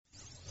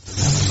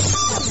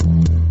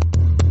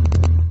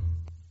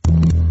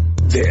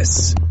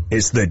This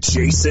is the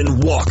Jason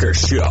Walker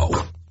Show.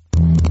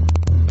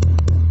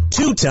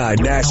 Two-time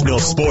National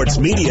Sports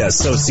Media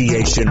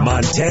Association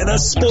Montana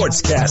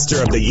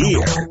Sportscaster of the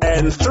Year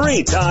and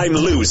three-time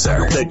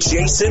loser, the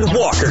Jason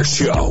Walker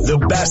Show. The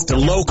best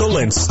local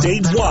and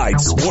statewide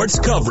sports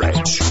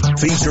coverage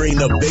featuring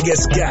the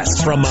biggest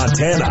guests from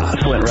Montana.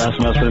 Flint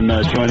Rasmussen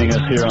joining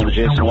us here on the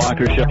Jason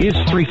Walker Show. It's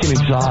freaking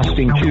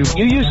exhausting, too.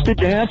 You used to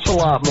dance a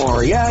lot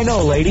more. Yeah, I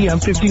know, lady. I'm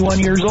 51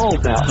 years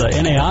old now.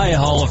 The NAI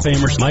Hall of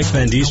Famer Mike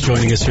Van Diest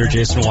joining us here,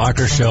 Jason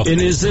Walker Show.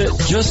 And is it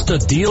just a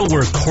deal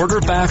where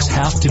quarterbacks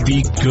have to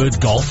be good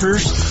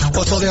golfers? Well,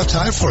 that's all they have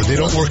time for. They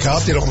don't work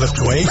out. They don't lift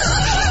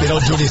weights. They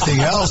don't do anything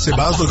else. They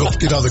might as well go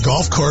get on the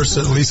golf course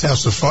and at least have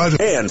some fun.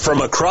 And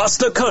from across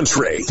the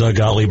country, Doug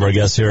Gottlieb, our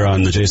guest here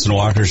on the Jason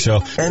Walker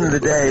Show. End of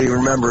the day,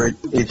 remember,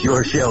 it's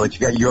your show. It's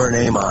got your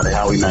name on it.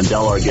 Howie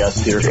Mandel, our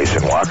guest here.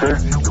 Jason Walker,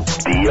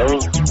 deal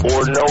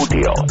or no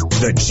deal?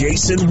 The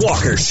Jason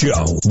Walker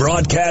Show,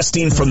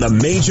 broadcasting from the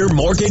Major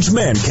Mortgage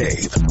Man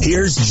Cave.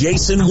 Here's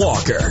Jason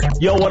Walker.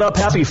 Yo, what up?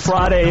 Happy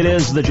Friday. It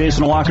is the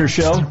Jason Walker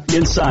Show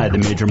inside the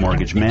Major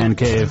Mortgage Man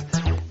Cave.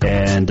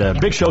 And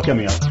big show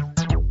coming up.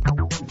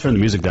 Turn the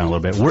music down a little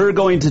bit. We're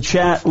going to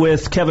chat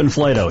with Kevin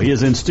Flato. He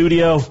is in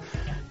studio.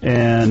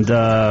 And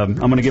I'm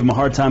going to give him a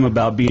hard time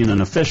about being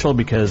an official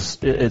because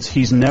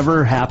he's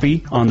never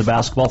happy on the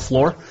basketball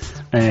floor.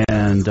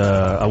 And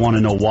I want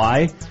to know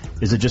why.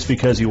 Is it just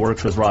because he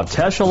works with Rob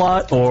Tesh a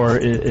lot? Or,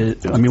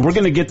 we're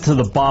going to get to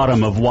the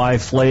bottom of why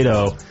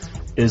Flato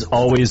is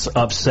always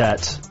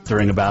upset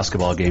during a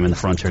basketball game in the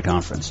Frontier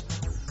Conference.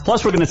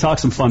 Plus, we're going to talk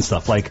some fun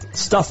stuff like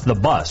Stuff the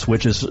Bus,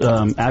 which is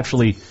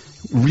actually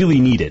really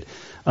needed.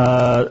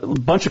 A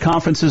bunch of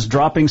conferences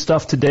dropping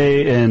stuff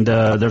today, and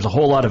there's a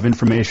whole lot of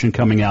information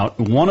coming out.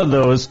 One of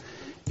those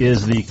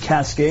is the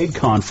Cascade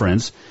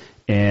Conference,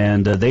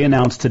 and they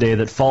announced today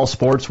that fall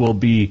sports will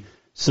be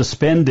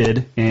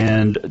suspended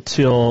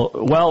until,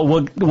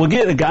 we'll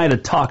get a guy to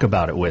talk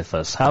about it with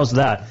us. How's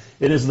that?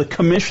 It is the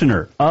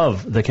commissioner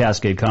of the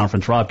Cascade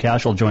Conference, Rob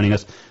Cashel, joining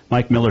us.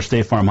 Mike Miller,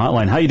 State Farm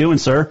Hotline. How you doing,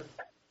 sir?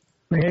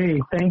 Hey,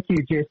 thank you,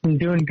 Jason.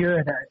 Doing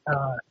good.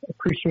 I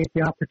appreciate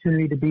the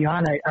opportunity to be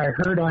on. I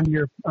heard on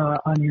your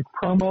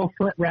promo,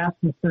 Flint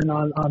Rasmussen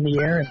on the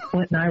air, and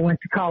Flint and I went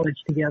to college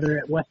together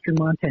at Western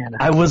Montana.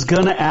 I was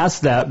going to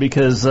ask that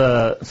because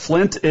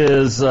Flint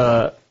is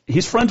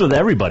he's friends with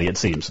everybody, it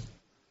seems.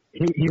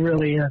 He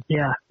really is,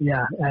 yeah.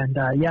 And,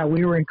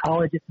 we were in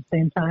college at the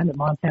same time at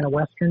Montana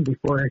Western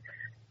before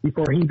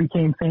he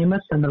became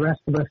famous, and the rest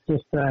of us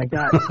just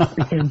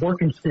became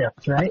working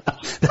stiffs, right?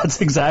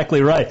 That's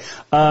exactly right.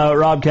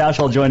 Rob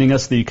Cashel joining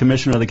us, the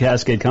commissioner of the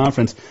Cascade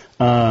Conference.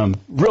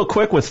 Real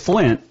quick with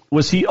Flint,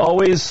 was he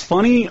always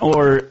funny,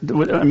 or,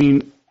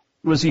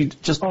 was he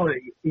just... Oh,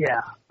 yeah,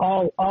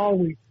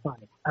 always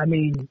funny.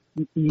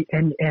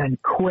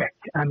 And quick.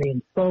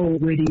 So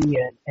witty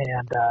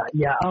and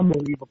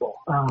unbelievable.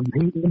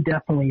 He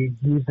definitely is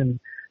using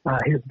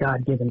his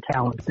God-given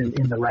talents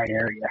in the right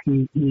area.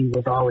 He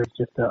was always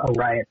just a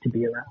riot to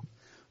be around.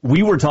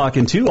 We were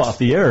talking, too, off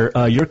the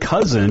air. Your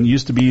cousin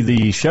used to be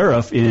the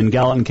sheriff in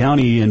Gallatin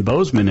County in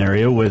Bozeman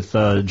area with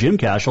Jim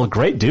Cashel.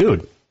 Great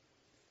dude.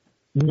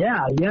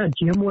 Yeah.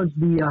 Jim was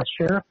the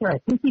sheriff there. I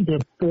think he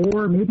did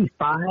 4, maybe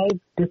 5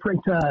 different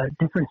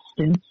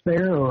stints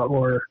there,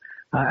 or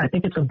I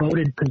think it's a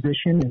voted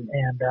position.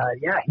 And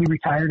he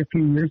retired a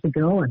few years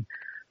ago, and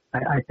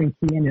I think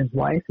he and his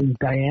wife and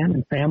Diane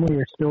and family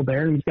are still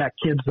there. He's got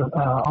kids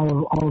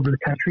all over the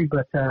country,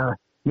 but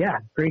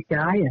great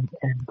guy,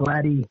 and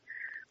glad he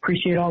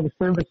appreciate all the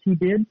service he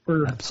did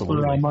for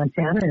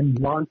Montana and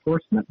law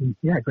enforcement. And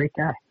great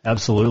guy.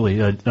 Absolutely.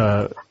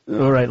 All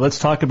right, let's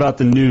talk about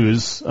the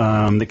news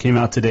that came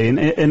out today, and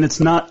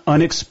it's not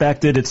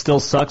unexpected. It still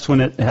sucks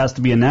when it has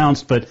to be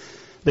announced, but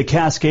the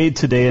Cascade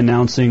today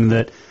announcing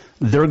that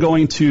they're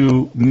going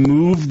to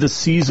move the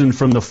season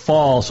from the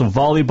fall, so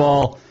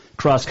volleyball,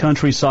 cross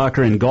country,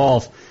 soccer, and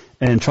golf,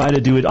 and try to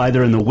do it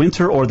either in the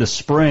winter or the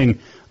spring.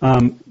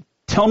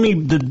 Tell me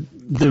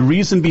the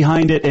reason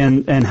behind it,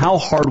 and how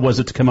hard was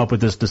it to come up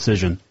with this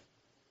decision?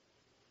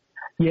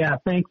 Yeah,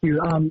 thank you.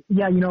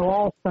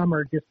 All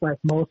summer, just like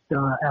most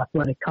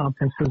athletic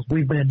conferences,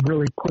 we've been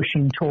really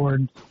pushing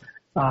towards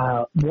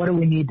what do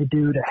we need to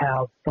do to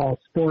have fall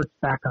sports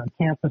back on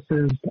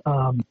campuses.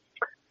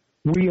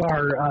 We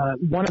are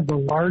one of the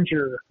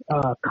larger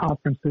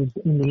conferences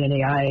in the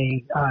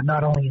NAIA,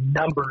 not only in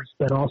numbers,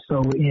 but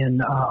also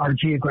in our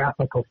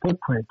geographical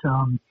footprint,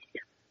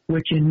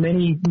 which in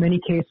many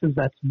cases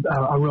that's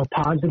a real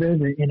positive.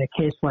 In a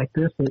case like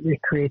this,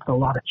 it creates a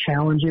lot of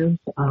challenges.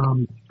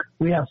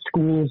 We have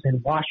schools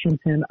in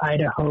Washington,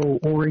 Idaho,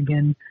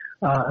 Oregon,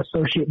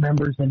 associate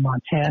members in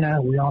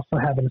Montana. We also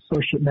have an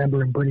associate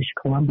member in British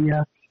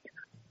Columbia.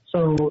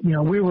 So,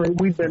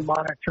 we've been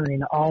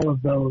monitoring all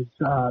of those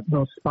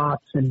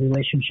spots in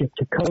relationship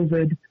to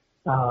COVID,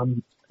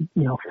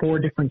 4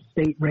 different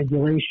state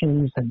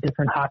regulations and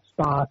different hot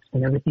spots,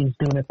 and everything's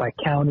doing it by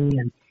county.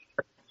 And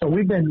so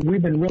we've been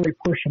really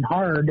pushing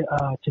hard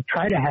to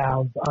try to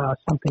have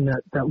something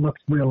that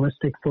looks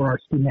realistic for our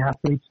student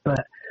athletes.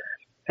 But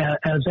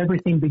as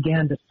everything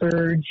began to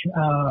surge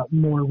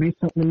more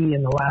recently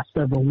in the last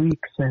several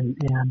weeks, and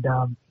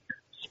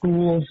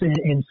schools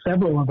in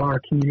several of our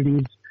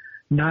communities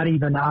not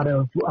even out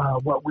of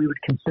what we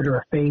would consider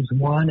a phase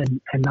one, and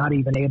not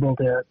even able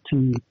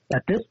to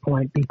at this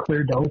point be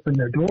cleared to open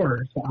their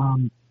doors.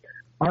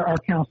 Our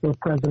Council of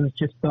Presidents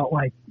just felt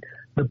like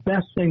the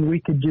best thing we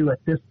could do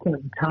at this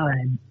point in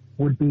time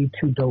would be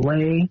to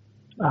delay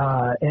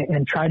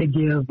and try to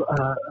give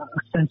a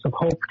sense of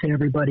hope to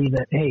everybody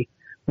that, hey,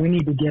 we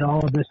need to get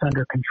all of this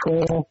under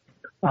control.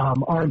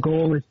 Our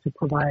goal is to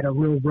provide a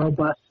real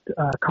robust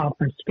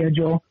conference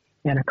schedule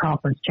and a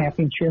conference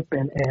championship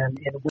in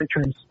winter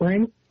and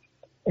spring.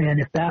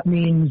 And if that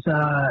means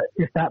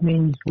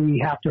we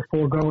have to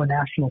forego a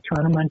national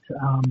tournament,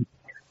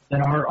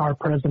 then our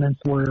presidents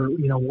were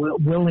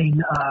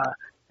willing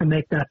to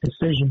make that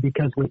decision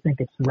because we think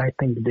it's the right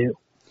thing to do.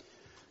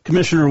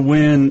 Commissioner,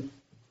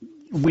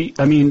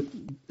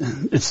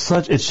 it's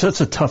such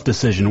a tough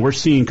decision. We're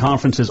seeing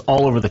conferences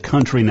all over the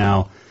country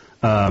now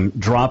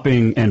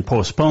dropping and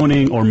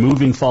postponing or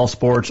moving fall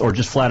sports or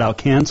just flat out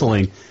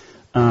canceling.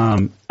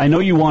 I know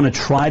you want to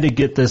try to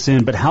get this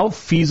in, but how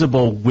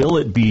feasible will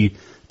it be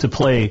to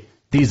play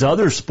these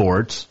other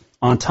sports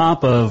on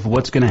top of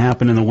what's going to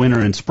happen in the winter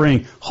and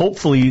spring,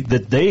 hopefully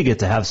that they get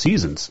to have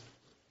seasons?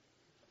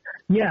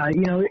 Yeah,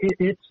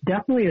 it's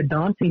definitely a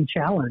daunting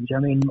challenge. I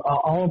mean,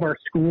 all of our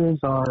schools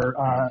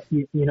are,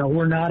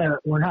 we're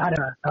not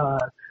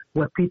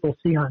what people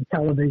see on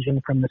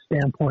television from the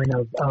standpoint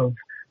of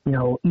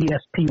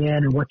ESPN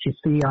and what you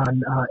see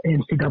on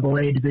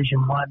NCAA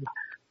Division I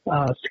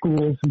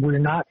schools. We're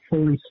not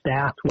fully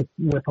staffed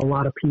with a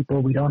lot of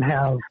people. We don't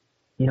have,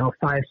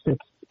 5-6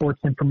 sports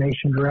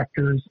information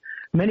directors.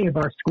 Many of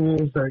our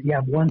schools you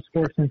have one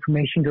sports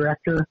information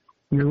director.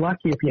 You're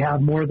lucky if you have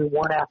more than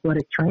one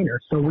athletic trainer.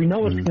 So we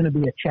know it's going to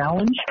be a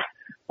challenge.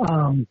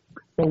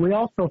 But we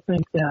also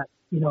think that,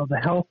 the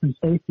health and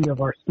safety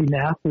of our student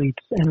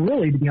athletes, and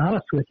really, to be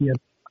honest with you,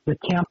 the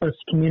campus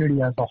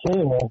community as a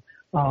whole,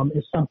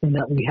 is something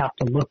that we have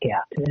to look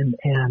at.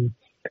 And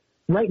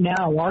right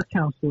now, our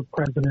Council of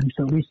Presidents,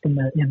 at least in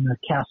the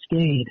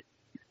Cascade,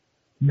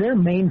 their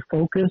main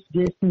focus,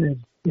 Jason,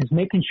 is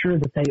making sure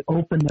that they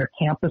open their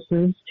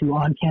campuses to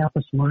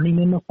on-campus learning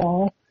in the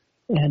fall.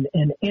 And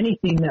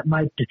anything that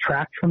might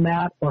detract from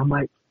that or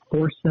might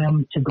force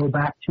them to go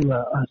back to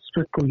a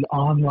strictly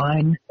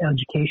online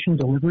education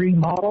delivery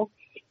model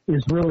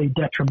is really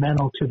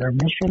detrimental to their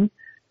mission.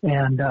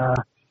 And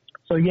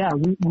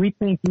we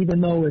think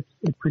even though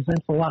it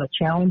presents a lot of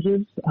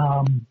challenges,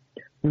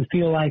 we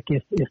feel like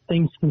if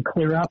things can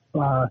clear up,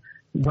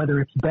 whether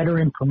it's better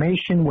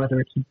information,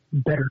 whether it's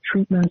better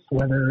treatments,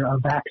 whether a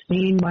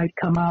vaccine might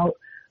come out,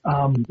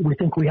 we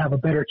think we have a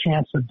better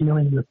chance of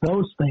dealing with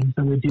those things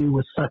than we do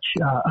with such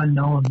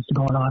unknowns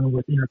going on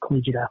with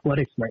intercollegiate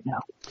athletics right now.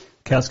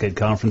 Cascade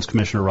Conference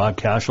Commissioner Rod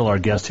Cashel, our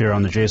guest here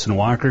on the Jason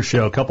Walker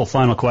Show. A couple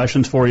final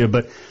questions for you,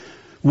 but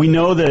we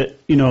know that,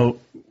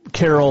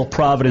 Carroll,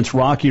 Providence,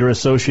 Rocky are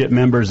associate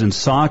members in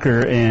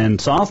soccer and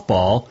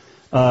softball,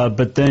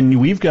 but then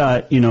we've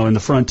got, in the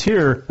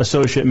Frontier,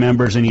 associate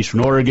members in Eastern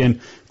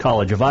Oregon,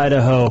 College of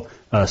Idaho,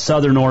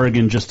 Southern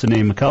Oregon, just to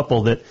name a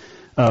couple, that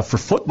for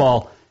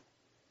football.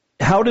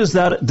 How does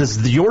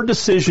your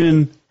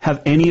decision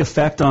have any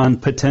effect on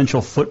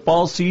potential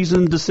football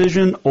season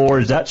decision, or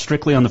is that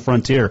strictly on the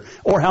Frontier?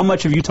 Or how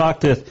much have you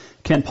talked to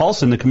Kent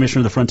Paulson, the commissioner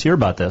of the Frontier,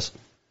 about this?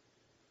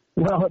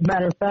 Well, as a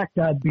matter of fact,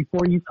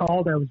 before you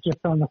called, I was just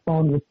on the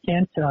phone with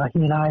Kent. He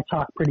and I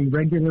talk pretty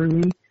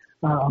regularly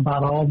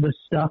about all this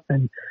stuff,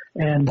 and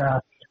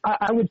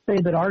I would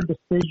say that our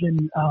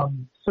decision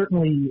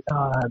certainly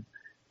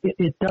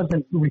it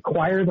doesn't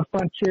require the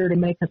Frontier to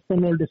make a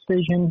similar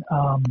decision.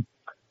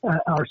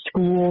 Our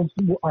schools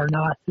are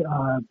not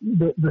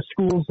the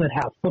schools that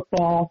have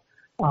football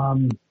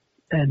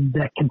and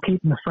that compete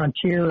in the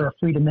Frontier are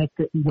free to make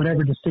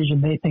whatever decision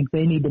they think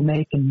they need to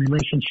make in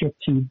relationship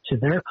to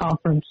their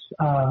conference.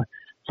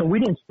 So we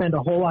didn't spend a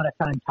whole lot of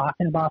time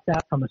talking about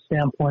that from a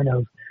standpoint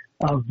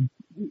of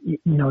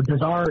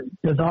does our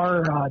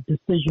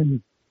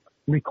decision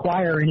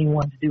require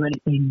anyone to do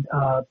anything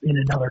in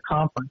another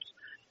conference?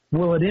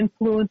 Will it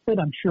influence it?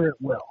 I'm sure it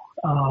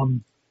will.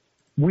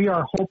 We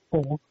are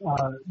hopeful.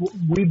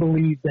 We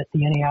believe that the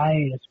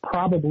NAIA is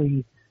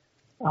probably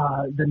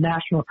the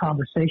national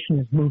conversation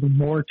is moving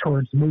more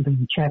towards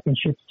moving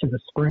championships to the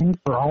spring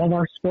for all of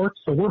our sports.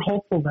 So we're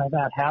hopeful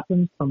that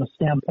happens from a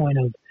standpoint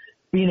of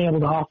being able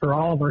to offer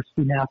all of our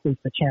student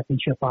athletes a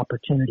championship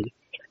opportunity.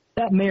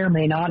 That may or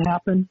may not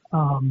happen,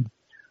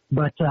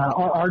 but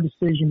our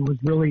decision was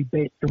really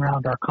based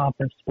around our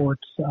conference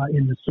sports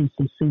in the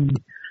CCC,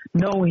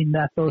 knowing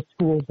that those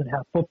schools that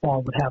have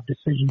football would have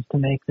decisions to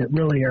make that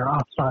really are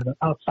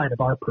outside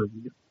of our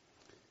purview.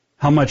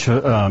 How much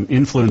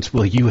influence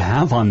will you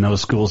have on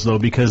those schools, though,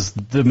 because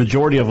the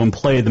majority of them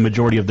play the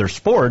majority of their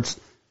sports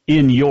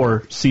in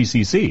your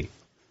CCC?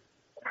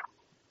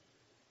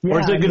 Yeah, or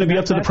is it going to be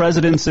up to the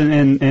presidents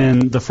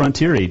and the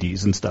Frontier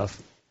ADs and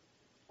stuff?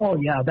 Oh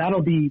yeah,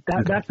 that'll be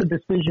that. That's a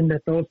decision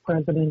that those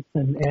presidents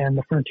and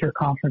the Frontier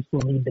Conference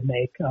will need to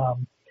make.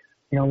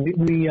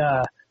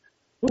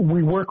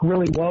 We work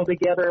really well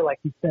together. Like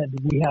you said,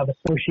 we have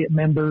associate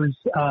members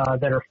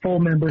that are full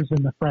members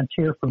in the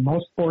Frontier for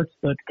most sports,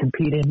 but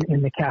compete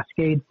in the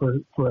Cascade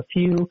for a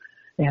few,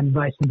 and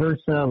vice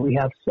versa. We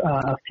have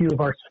a few of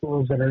our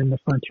schools that are in the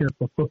Frontier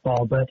for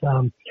football. But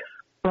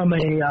from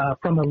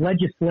a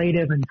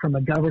legislative and from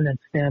a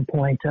governance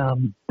standpoint,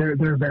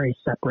 they're very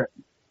separate.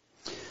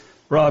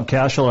 Rob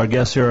Cashel, our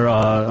guest here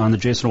on the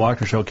Jason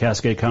Walker Show,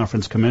 Cascade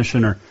Conference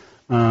Commissioner.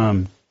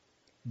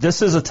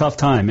 This is a tough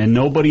time, and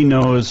nobody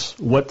knows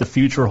what the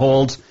future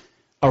holds.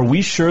 Are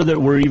we sure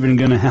that we're even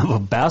going to have a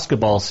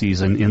basketball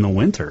season in the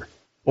winter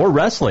or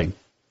wrestling?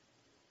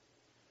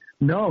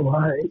 No,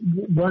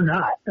 we're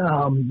not.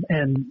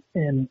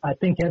 And I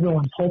think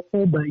everyone's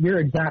hopeful, but you're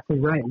exactly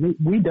right.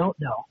 We don't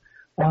know.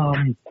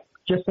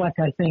 Just like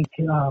I think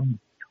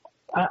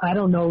I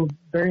don't know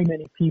very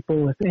many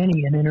people, if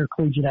any, in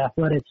intercollegiate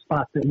athletics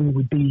thought that we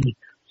would be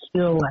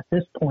still at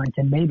this point,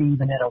 and maybe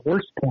even at a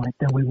worse point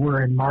than we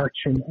were in March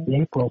and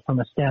April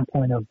from a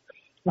standpoint of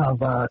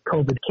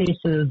COVID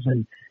cases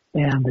and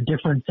the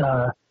different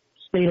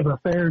state of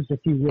affairs, if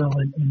you will,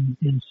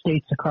 in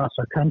states across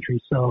our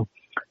country. So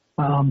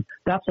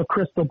that's a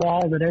crystal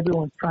ball that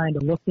everyone's trying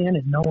to look in,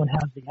 and no one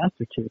has the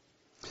answer to.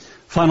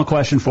 Final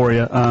question for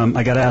you.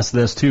 I got to ask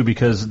this, too,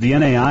 because the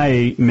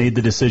NAIA made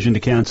the decision to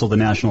cancel the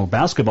national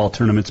basketball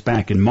tournaments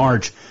back in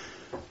March.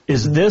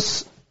 Is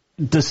this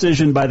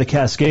decision by the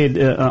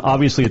Cascade,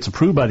 obviously it's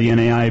approved by the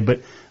NAIA,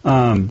 but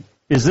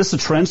is this a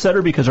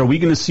trendsetter? Because are we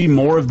going to see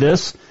more of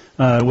this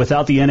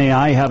without the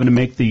NAIA having to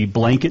make the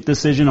blanket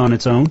decision on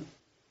its own?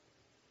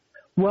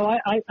 Well,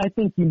 I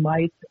think you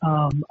might.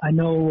 I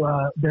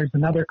know there's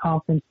another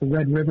conference, the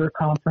Red River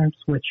Conference,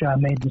 which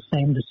made the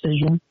same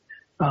decision.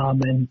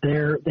 And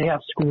they have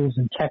schools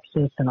in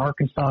Texas and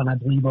Arkansas and I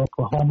believe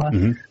Oklahoma.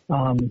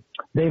 Mm-hmm.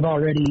 They've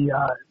already,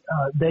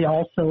 they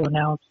also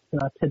announced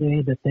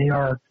today that they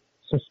are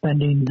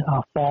suspending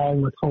fall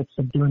with hopes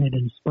of doing it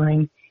in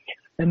spring.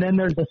 And then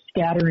there's a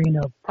scattering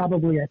of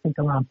probably, I think,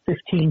 around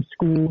 15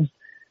 schools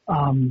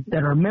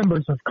that are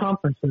members of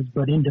conferences,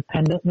 but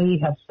independently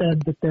have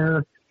said that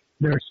they're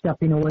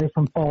stepping away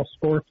from fall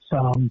sports.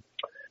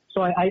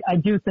 So I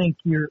do think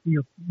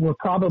we're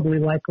probably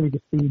likely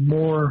to see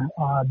more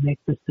make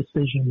this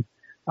decision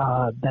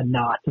than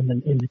not in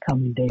the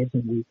coming days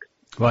and weeks.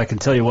 Well, I can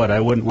tell you what, I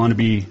wouldn't want to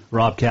be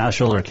Rob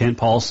Cashel or Kent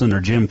Paulson or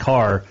Jim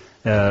Carr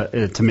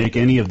to make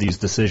any of these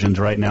decisions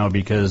right now,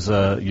 because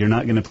you're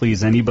not going to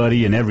please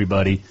anybody and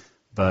everybody.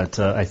 But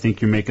I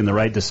think you're making the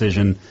right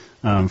decision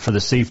for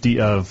the safety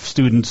of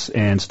students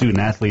and student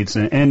athletes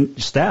and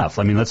staff.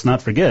 I mean, let's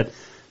not forget,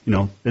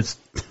 it's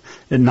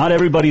not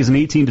everybody's an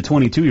 18 to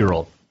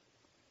 22-year-old.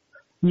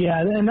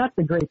 Yeah, and that's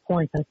a great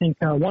point. I think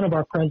one of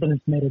our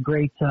presidents made a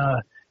great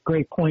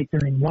point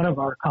during one of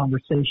our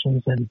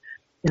conversations, and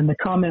the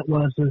comment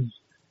was,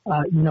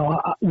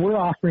 we're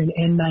offering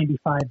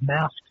N95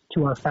 masks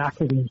to our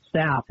faculty and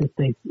staff if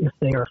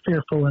they are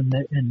fearful and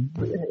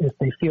if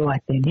they feel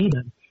like they need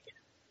them.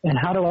 And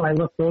how do I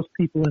look those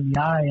people in the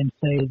eye and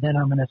say, then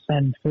I'm going to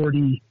send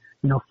 40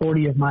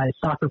 of my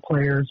soccer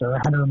players or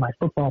 100 of my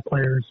football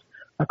players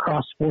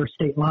across 4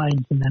 state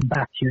lines and then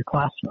back to your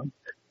classroom?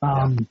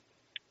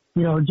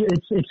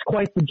 It's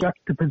quite the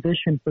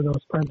juxtaposition for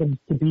those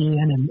presidents to be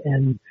in,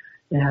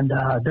 and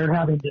they're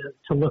having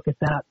to look at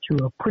that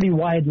to a pretty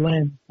wide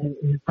lens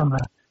from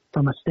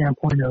a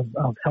standpoint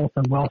of health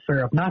and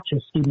welfare of not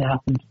just student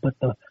athletes, but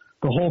the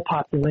whole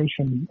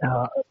population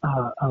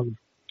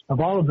of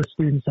all of the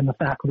students and the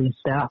faculty and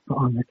staff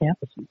on their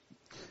campuses.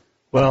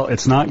 Well,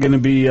 it's not going to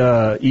be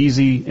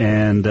easy,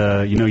 and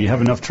you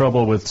have enough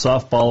trouble with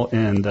softball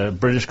and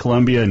British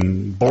Columbia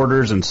and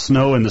borders and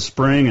snow in the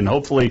spring, and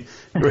hopefully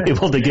you're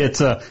able to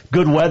get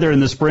good weather in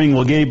the spring.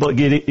 We'll be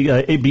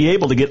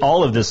able to get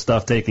all of this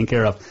stuff taken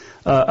care of.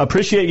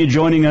 Appreciate you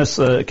joining us,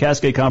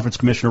 Cascade Conference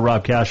Commissioner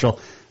Rob Cashel.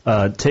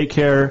 Take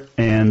care,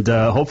 and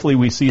hopefully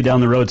we see you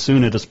down the road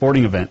soon at a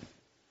sporting event.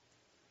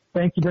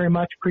 Thank you very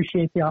much.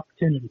 Appreciate the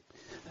opportunity.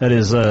 That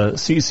is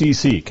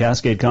CCC,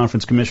 Cascade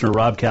Conference Commissioner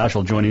Rob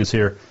Cashel, joining us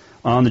here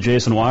on the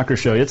Jason Walker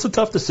Show. It's a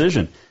tough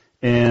decision,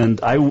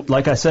 and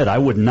like I said, I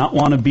would not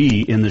want to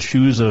be in the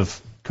shoes of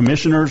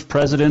commissioners,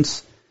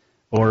 presidents,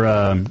 or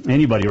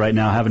anybody right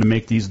now having to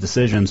make these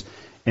decisions.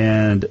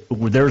 And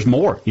there's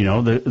more.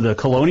 The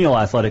Colonial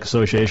Athletic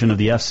Association of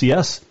the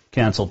FCS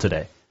canceled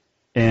today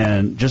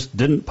and just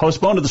didn't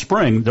postpone to the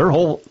spring. Their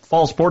whole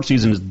fall sports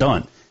season is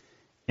done,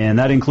 and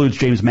that includes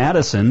James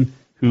Madison,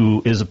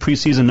 who is a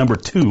preseason number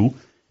 2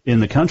 in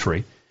the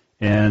country,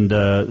 and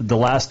the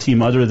last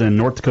team other than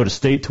North Dakota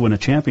State to win a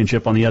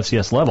championship on the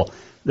FCS level.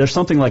 There's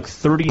something like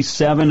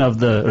 34 of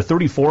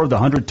the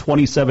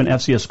 127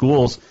 FCS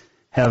schools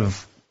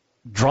have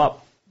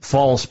dropped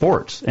fall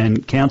sports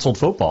and canceled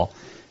football,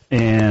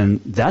 and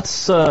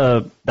that's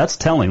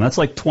telling. That's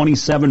like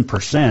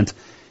 27%,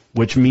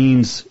 which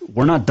means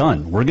we're not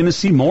done. We're going to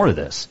see more of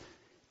this.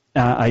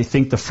 I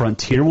think the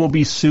Frontier will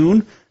be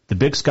soon. The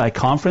Big Sky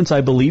Conference,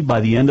 I believe,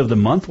 by the end of the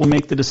month will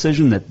make the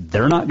decision that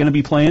they're not going to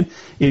be playing.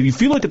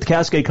 If you look at the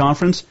Cascade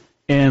Conference,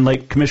 and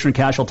like Commissioner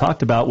Cashel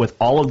talked about, with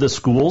all of the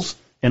schools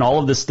and all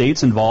of the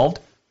states involved,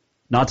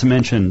 not to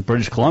mention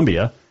British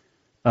Columbia,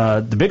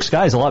 the Big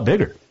Sky is a lot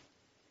bigger.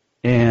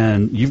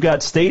 And you've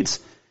got states,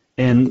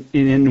 and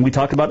we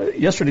talked about it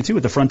yesterday too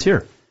with the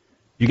Frontier.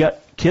 You got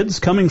kids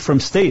coming from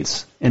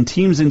states and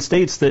teams in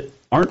states that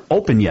aren't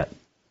open yet.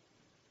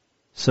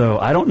 So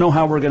I don't know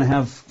how we're going to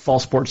have fall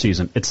sports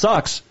season. It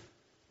sucks.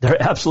 It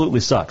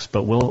absolutely sucks,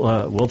 but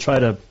we'll try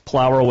to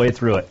plow our way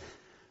through it.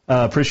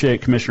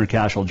 Appreciate Commissioner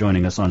Cashel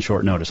joining us on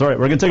short notice. All right,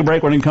 we're going to take a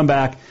break. We're going to come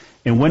back,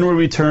 and when we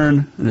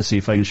return, let's see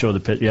if I can show the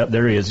pit. Yep,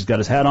 there he is. He's got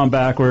his hat on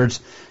backwards.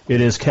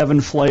 It is Kevin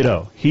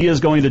Flato. He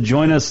is going to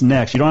join us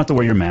next. You don't have to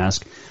wear your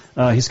mask.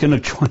 He's going to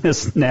join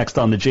us next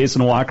on the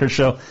Jason Walker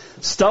Show.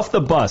 Stuff the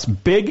Bus.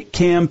 Big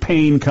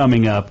campaign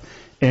coming up,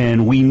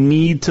 and we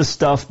need to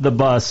stuff the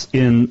bus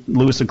in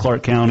Lewis and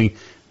Clark County.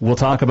 We'll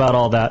talk about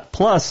all that.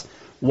 Plus,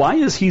 why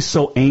is he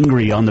so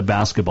angry on the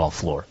basketball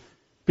floor?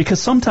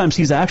 Because sometimes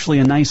he's actually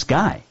a nice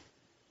guy.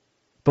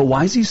 But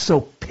why is he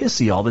so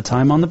pissy all the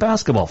time on the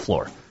basketball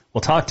floor? We'll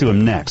talk to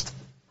him next.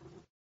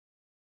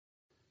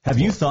 Have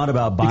you thought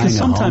about buying because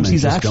a home sometimes and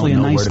he's just actually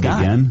don't know a nice where to guy.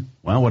 begin?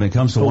 Well, when it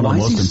comes to But one of the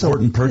why is most he so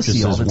important pissy all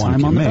purchases the one time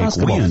on can the make,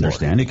 basketball we floor?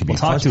 understand it can be We'll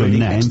talk to him frustrating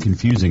next. and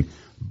confusing,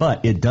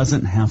 but it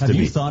doesn't have to be.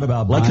 Have you thought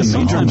about Like a buying a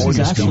major home? mortgage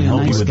He's actually can a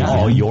help you nice with guy.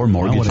 all your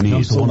mortgage Well, when it comes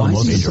needs. to one of the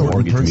most Major important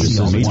mortgage purchases is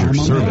a one major can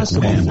service,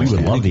 make. and we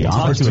would love the We'll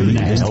talk to him opportunity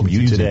to next. help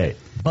you today.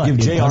 But Give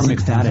it J.R. doesn't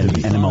McFadden have to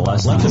be. and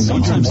MLS Like a number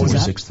major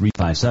mortgage.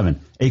 16357.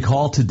 A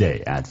call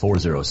today at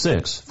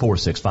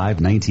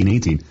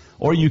 406-465-1918,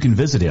 or you can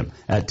visit him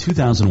at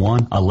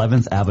 2001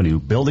 11th Avenue,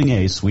 Building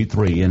A, Suite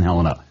 3 in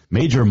Helena.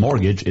 Major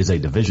Mortgage is a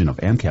division of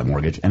AMCAP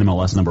Mortgage,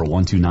 NMLS number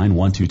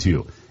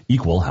 129122,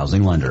 equal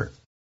housing lender.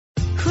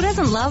 Who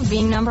doesn't love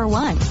being number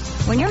one?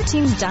 When your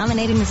team's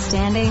dominating the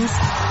standings,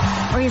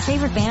 or your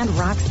favorite band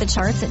rocks the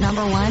charts at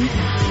number one,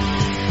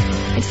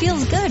 it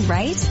feels good,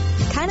 right?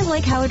 Kind of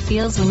like how it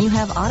feels when you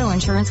have auto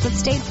insurance with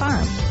State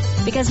Farm.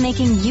 Because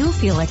making you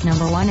feel like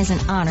number one is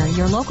an honor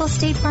your local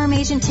State Farm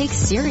agent takes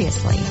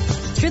seriously.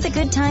 Through the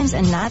good times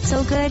and not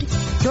so good,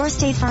 your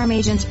State Farm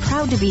agent's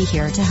proud to be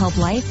here to help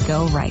life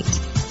go right.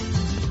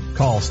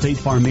 Call State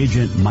Farm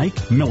agent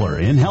Mike Miller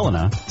in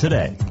Helena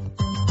today.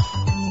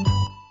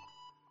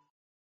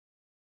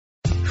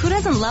 Who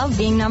doesn't love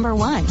being number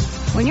one?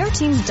 When your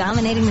team's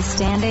dominating the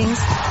standings,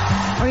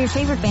 or your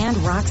favorite band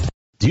rocks.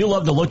 Do you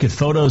love to look at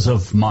photos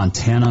of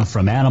Montana,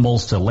 from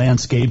animals to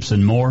landscapes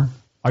and more?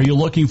 Are you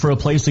looking for a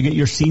place to get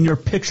your senior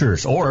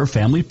pictures or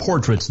family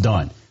portraits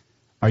done?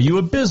 Are you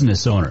a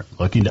business owner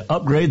looking to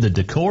upgrade the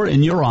decor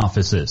in your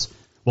offices?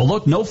 Well,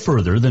 look no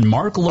further than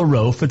Mark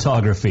LaRoe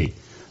Photography.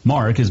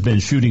 Mark has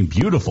been shooting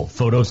beautiful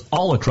photos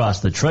all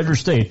across the Treasure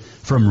State,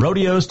 from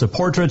rodeos to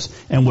portraits,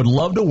 and would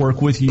love to work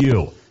with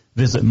you.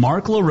 Visit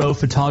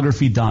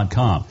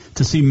marklaroephotography.com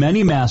to see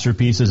many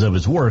masterpieces of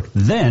his work,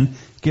 then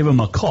give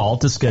him a call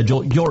to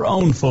schedule your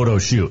own photo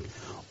shoot.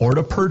 Or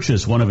to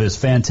purchase one of his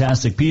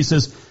fantastic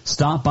pieces,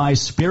 stop by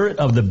Spirit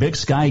of the Big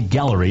Sky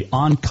Gallery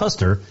on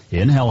Custer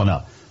in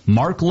Helena.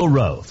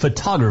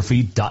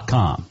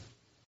 marklaroephotography.com.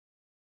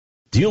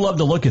 Do you love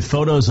to look at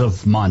photos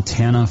of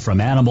Montana,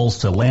 from animals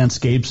to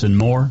landscapes and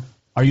more?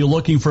 Are you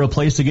looking for a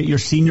place to get your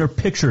senior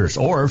pictures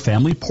or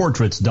family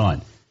portraits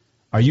done?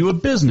 Are you a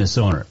business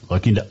owner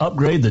looking to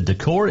upgrade the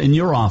decor in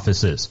your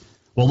offices?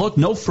 Well, look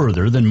no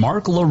further than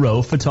Mark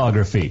LaRoe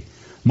Photography.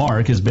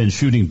 Mark has been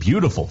shooting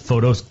beautiful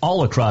photos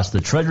all across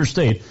the Treasure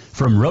State,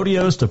 from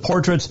rodeos to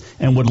portraits,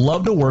 and would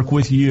love to work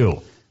with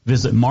you.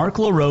 Visit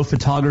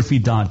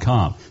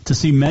marklaroephotography.com to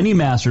see many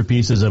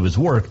masterpieces of his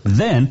work,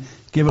 then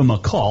give him a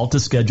call to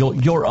schedule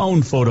your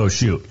own photo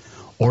shoot.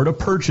 Or to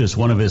purchase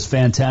one of his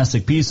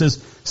fantastic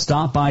pieces,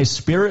 stop by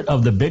Spirit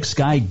of the Big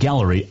Sky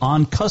Gallery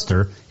on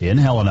Custer in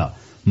Helena.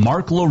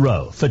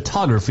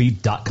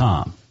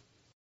 marklaroephotography.com.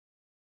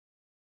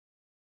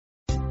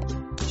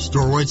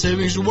 Store-wide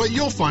savings are what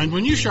you'll find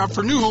when you shop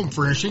for new home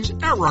furnishings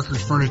at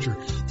Rucker's Furniture.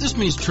 This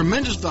means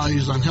tremendous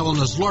values on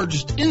Helena's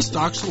largest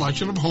in-stock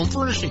selection of home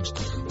furnishings.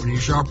 When you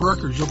shop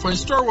Rucker's, you'll find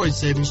store-wide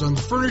savings on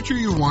the furniture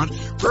you want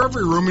for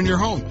every room in your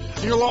home.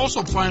 And you'll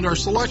also find our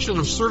selection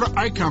of Serta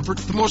iComfort,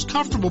 the most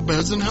comfortable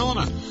beds in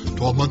Helena.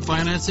 12-month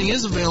financing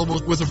is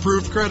available with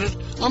approved credit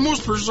on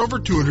most purchases over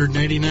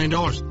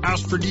 $299.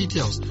 Ask for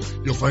details.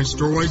 You'll find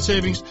store-wide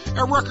savings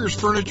at Rucker's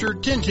Furniture,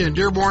 1010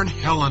 Dearborn,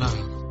 Helena.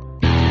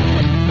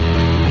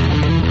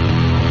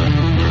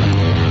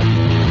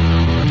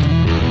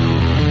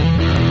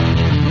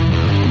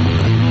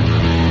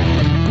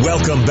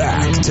 Welcome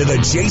back to the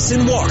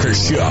Jason Walker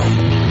Show.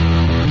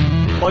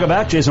 Welcome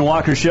back, Jason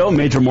Walker Show,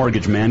 Major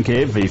Mortgage Man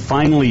Cave, a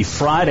finally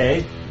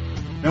Friday.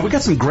 And we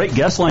got some great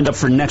guests lined up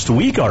for next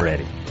week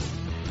already.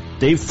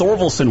 Dave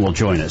Thorvaldsen will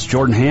join us,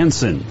 Jordan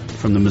Hansen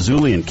from the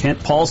Missoulian,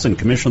 Kent Paulson,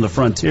 Commissioner of the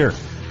Frontier.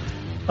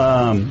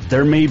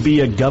 There may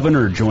be a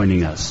governor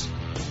joining us,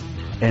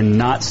 and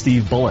not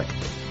Steve Bullock.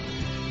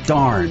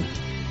 Darn.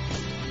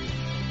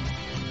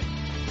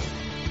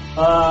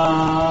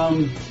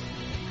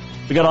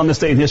 We got On This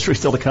Day in History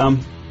still to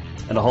come,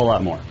 and a whole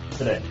lot more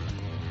today.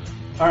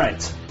 All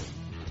right.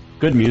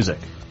 Good music.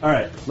 All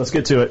right, let's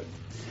get to it.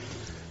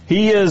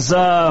 He is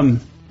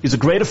he's a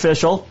great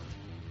official,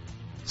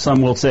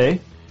 some will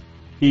say.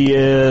 He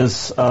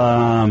was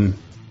a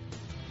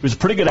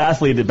pretty good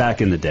athlete back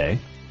in the day,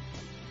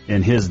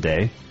 in his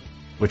day,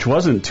 which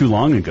wasn't too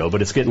long ago,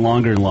 but it's getting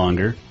longer and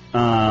longer.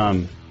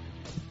 I'm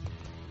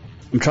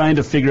trying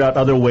to figure out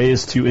other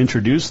ways to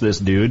introduce this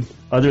dude,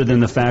 other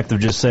than the fact of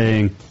just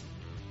saying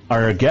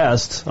our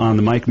guest on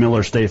the Mike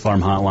Miller State Farm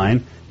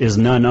Hotline is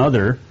none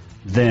other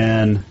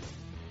than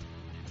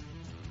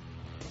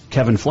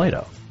Kevin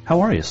Flato. How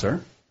are you,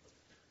 sir?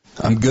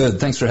 I'm good.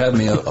 Thanks for having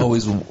me. I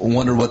always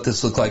wonder what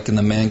this looked like in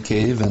the man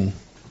cave, and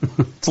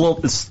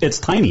it's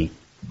tiny.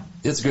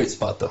 It's a great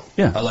spot, though.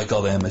 Yeah, I like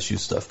all the MSU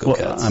stuff. Go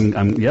Cats!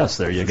 Yes,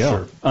 there you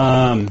go. Sure.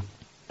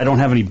 I don't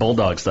have any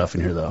Bulldog stuff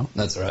in here, though.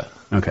 That's all right.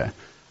 Okay,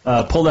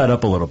 pull that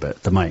up a little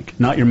bit. The mic,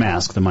 not your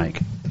mask. The mic.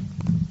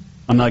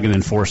 I'm not going to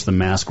enforce the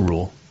mask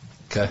rule.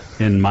 Okay.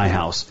 In my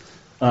house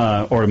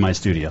or in my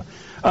studio.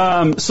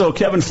 So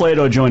Kevin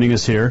Flato joining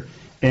us here,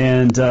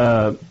 and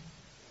we're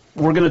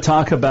going to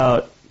talk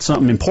about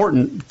something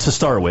important to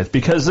start with,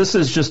 because this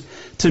is just,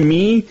 to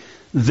me,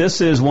 this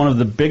is one of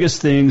the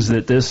biggest things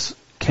that this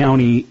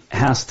county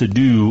has to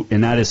do,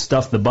 and that is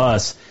stuff the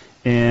bus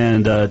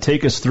and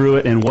take us through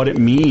it and what it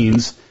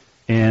means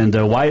and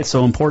why it's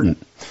so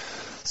important.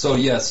 So,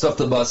 yeah, Stuff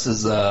the Bus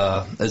is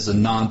a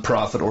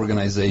nonprofit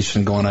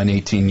organization going on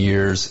 18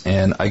 years,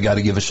 and I got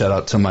to give a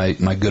shout-out to my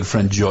good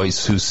friend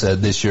Joyce, who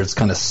said this year it's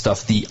kind of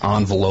Stuff the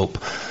Envelope.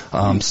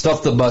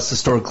 Stuff the Bus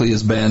historically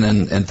has been,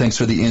 and thanks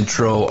for the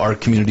intro, our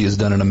community has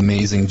done an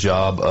amazing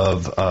job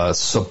of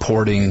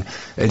supporting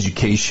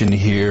education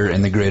here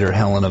in the greater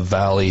Helena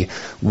Valley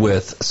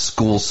with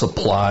school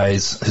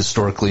supplies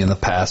historically in the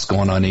past,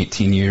 going on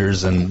 18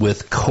 years, and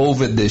with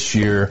COVID this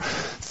year,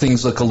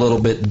 things look a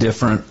little bit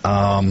different.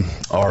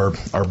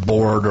 Our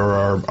board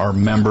or our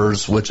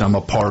members, which I'm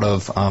a part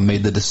of,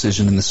 made the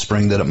decision in the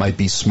spring that it might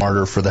be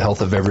smarter for the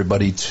health of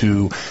everybody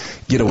to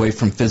get away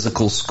from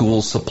physical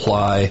school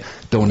supply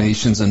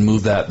donations and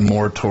move that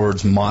more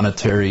towards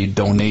monetary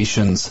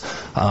donations.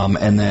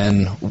 And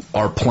then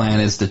our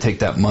plan is to take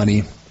that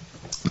money,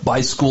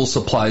 buy school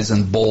supplies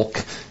in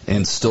bulk,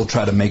 and still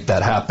try to make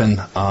that happen.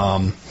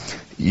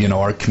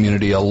 Our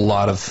community, a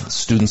lot of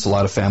students, a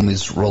lot of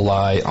families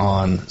rely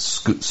on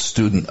school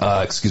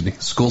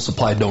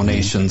supply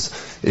donations.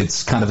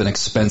 It's kind of an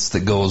expense that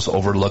goes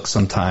overlooked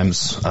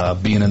sometimes.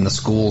 Being in the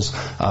schools,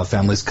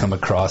 families come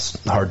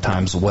across hard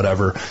times,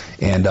 whatever,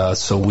 and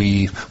so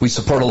we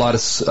support a lot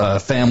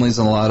of families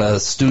and a lot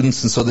of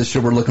students. And so this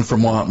year we're looking for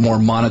more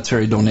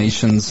monetary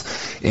donations.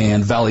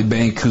 And Valley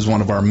Bank, who's one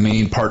of our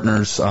main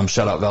partners,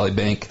 shout out Valley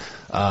Bank.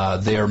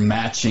 They're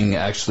matching,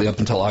 actually, up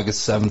until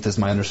August 7th, is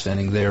my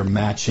understanding. They're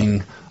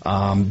matching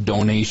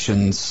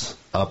donations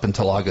up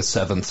until August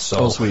 7th.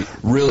 So sweet.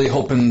 Really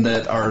hoping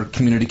that our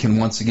community can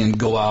once again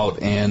go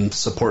out and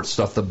support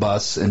Stuff the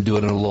Bus and do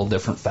it in a little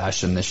different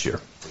fashion this year.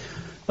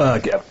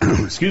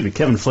 Excuse me,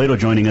 Kevin Flato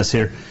joining us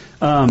here.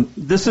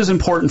 This is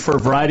important for a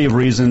variety of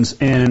reasons,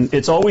 and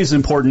it's always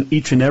important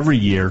each and every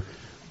year.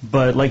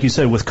 But like you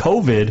said, with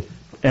COVID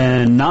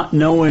and not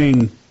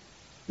knowing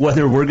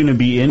whether we're going to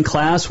be in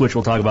class, which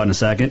we'll talk about in a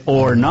second,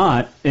 or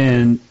not,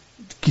 and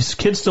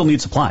kids still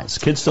need supplies.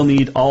 Kids still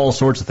need all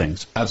sorts of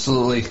things.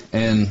 Absolutely,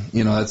 and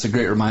that's a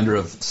great reminder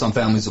of some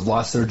families have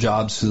lost their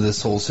jobs through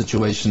this whole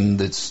situation.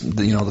 That's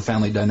the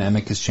family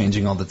dynamic is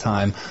changing all the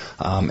time.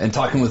 And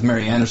talking with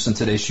Mary Anderson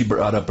today, she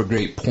brought up a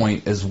great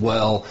point as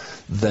well,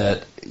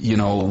 that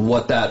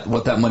what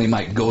that money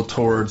might go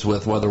towards,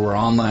 with whether we're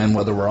online,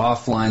 whether we're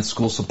offline,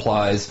 school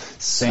supplies,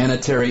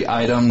 sanitary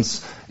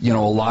items. A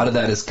lot of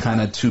that is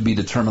kind of to be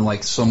determined,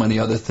 like so many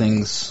other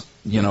things.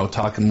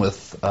 Talking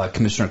with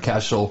Commissioner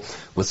Cashel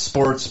with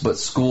sports, but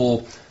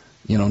school,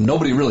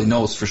 nobody really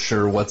knows for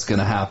sure what's going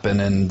to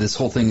happen, and this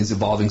whole thing is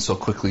evolving so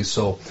quickly.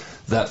 So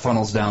that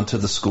funnels down to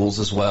the schools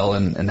as well,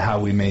 and how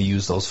we may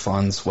use those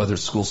funds, whether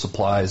it's school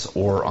supplies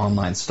or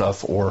online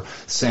stuff or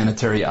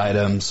sanitary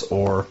items,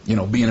 or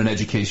being in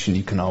education,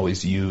 you can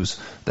always use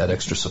that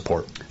extra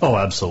support. Oh,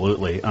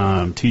 absolutely.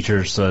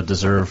 Teachers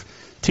deserve.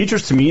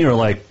 Teachers, to me, are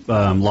like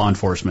law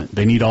enforcement.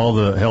 They need all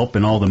the help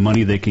and all the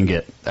money they can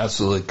get.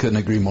 Absolutely. Couldn't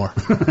agree more.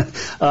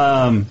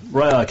 Kevin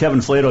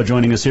Flato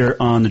joining us here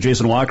on the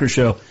Jason Walker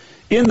Show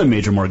in the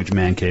Major Mortgage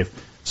Man Cave.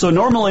 So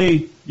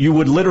normally you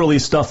would literally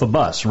stuff a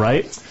bus,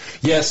 right?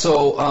 Yeah,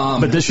 so...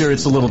 but this year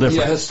it's a little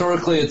different. Yeah,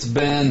 historically it's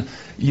been,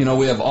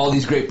 we have all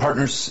these great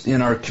partners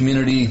in our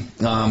community,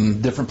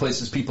 different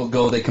places people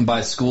go. They can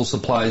buy school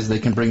supplies. They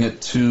can bring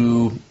it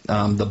to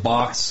the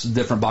box,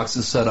 different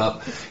boxes set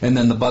up, and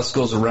then the bus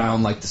goes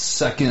around like the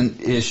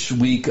second-ish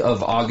week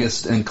of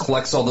August and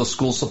collects all those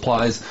school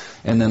supplies.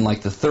 And then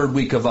like the third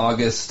week of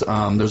August,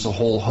 there's a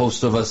whole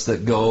host of us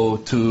that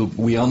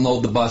we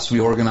unload the bus, we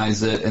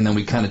organize it, and then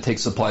we kind of take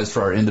supplies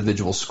for our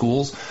individual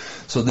schools.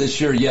 schools. So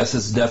this year, yes,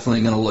 it's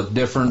definitely going to look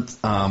different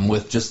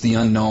with just the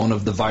unknown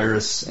of the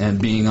virus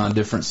and being on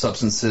different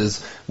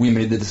substances. We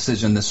made the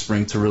decision this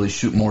spring to really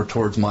shoot more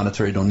towards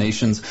monetary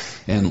donations.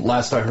 And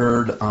last I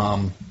heard,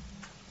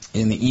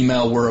 in the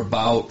email, we're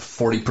about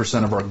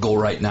 40% of our goal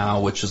right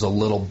now, which is a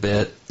little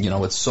bit,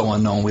 it's so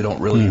unknown, we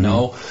don't really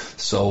know.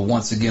 So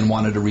once again,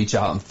 wanted to reach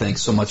out and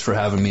thanks so much for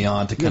having me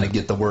on to kind of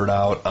get the word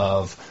out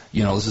of,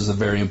 this is a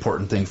very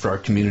important thing for our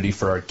community,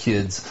 for our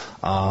kids.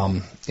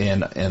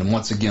 And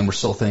once again, we're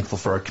so thankful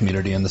for our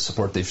community and the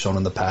support they've shown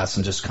in the past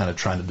and just kind of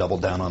trying to double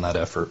down on that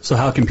effort. So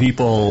how can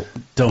people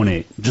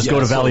donate? Just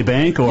go to Valley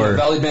Bank or? Yeah,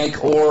 Valley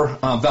Bank or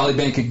Valley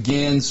Bank,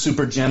 again,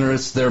 super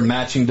generous. They're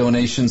matching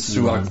donations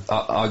through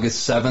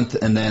August 7th.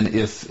 And then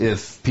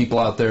if people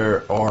out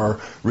there are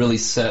really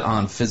set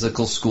on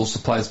physical school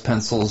supplies,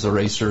 pencils,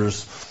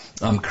 erasers,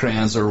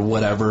 crayons or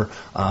whatever,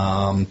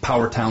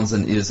 Power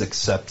Townsend is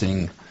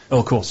accepting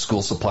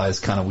school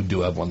supplies. We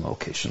do have one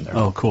location there.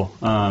 Oh, cool.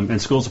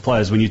 And school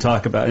supplies, when you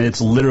talk about it,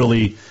 it's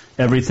literally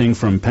everything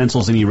from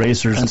pencils and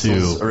erasers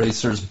to...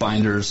 erasers,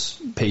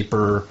 binders,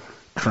 paper,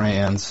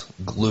 crayons,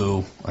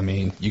 glue. I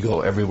mean, you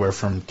go everywhere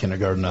from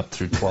kindergarten up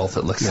through 12th.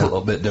 It looks a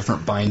little bit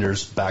different.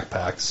 Binders,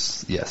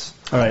 backpacks, yes.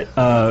 All right.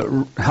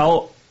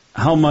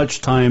 How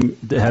much time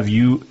have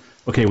you...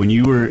 Okay, when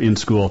you were in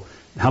school...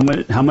 How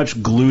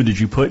much glue did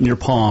you put in your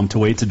palm to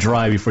wait to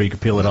dry before you could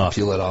peel it off?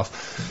 Peel it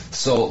off.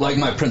 So, like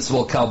my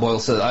principal, Cal Boyle,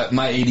 said,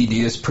 my ADD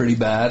is pretty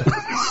bad.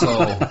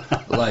 So,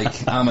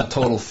 I'm a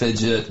total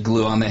fidget,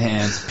 glue on the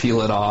hands,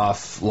 peel it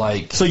off.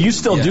 So you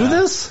still do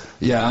this?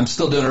 Yeah, I'm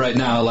still doing it right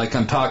now.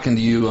 I'm talking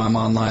to you, I'm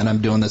online,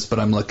 I'm doing this, but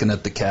I'm looking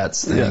at the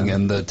Cats thing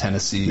and the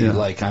Tennessee.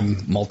 I'm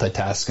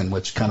multitasking,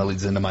 which kind of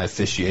leads into my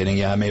officiating.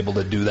 Yeah, I'm able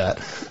to do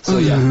that. So,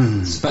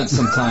 spent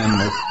some time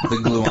with the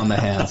glue on the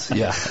hands.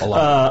 Yeah, a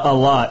lot. A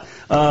lot.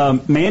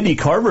 Mandy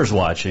Carver's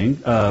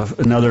watching,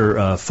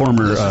 another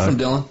former from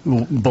Dillon?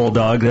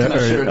 Bulldog,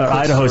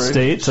 Idaho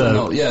State.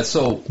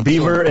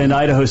 Beaver and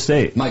Idaho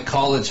State. My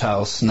college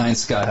house, 9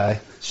 Sky High,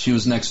 she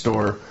was next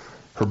door.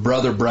 Her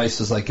brother Bryce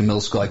is in middle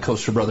school. I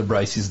coached her brother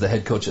Bryce. He's the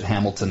head coach at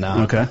Hamilton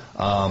now. Okay.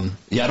 I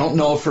don't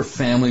know if her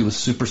family was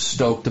super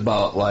stoked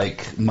about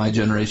my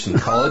generation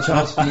college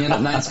house being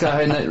at 9 Sky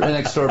High right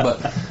next door,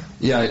 but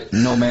yeah,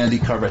 no, Mandy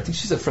Carver. I think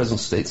she's at Fresno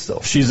State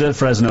still. She's at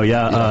Fresno,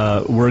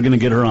 yeah. We're going to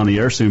get her on the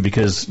air soon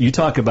because you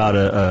talk about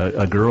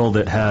a girl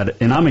that had,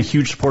 and I'm a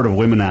huge supporter of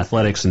women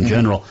athletics in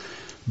general,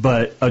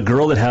 but a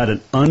girl that had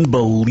an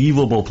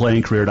unbelievable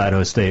playing career at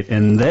Idaho State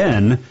and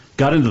then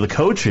got into the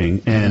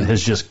coaching and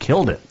has just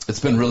killed it. It's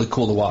been really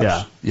cool to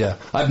watch. Yeah.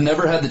 I've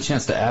never had the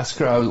chance to ask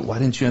her, why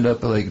didn't you end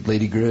up at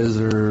Lady Grizz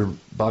or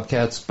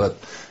Bobcats, but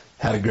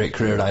had a great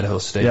career at Idaho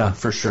State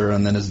for sure,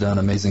 and then has done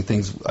amazing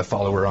things. I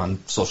follow her on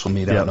social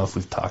media. I don't know if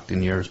we've talked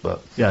in years,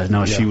 but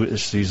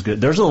she's good.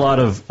 There's a lot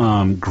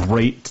of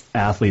great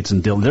athletes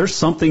in Dillon. There's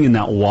something in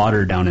that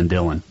water down in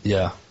Dillon.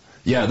 Yeah,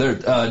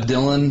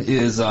 Dillon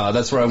is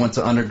that's where I went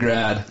to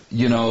undergrad.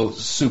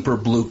 Super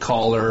blue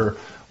collar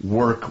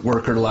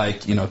worker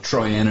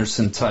Troy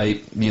Anderson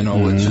type.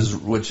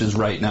 Which is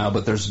right now.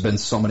 But there's been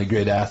so many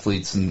great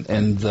athletes,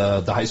 and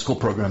the high school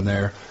program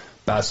there.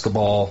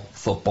 Basketball,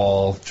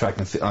 football, track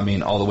and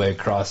field, all the way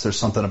across. There's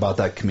something about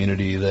that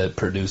community that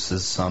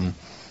produces some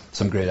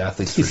great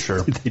athletes for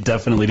sure. They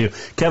definitely do.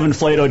 Kevin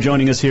Flato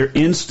joining us here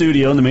in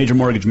studio in the Major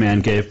Mortgage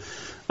Man Cave.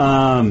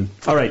 All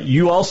right,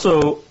 you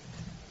also,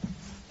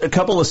 a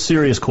couple of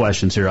serious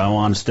questions here I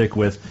want to stick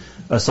with,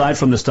 aside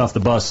from the stuff, the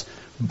bus,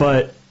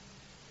 but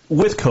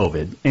with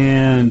COVID,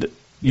 and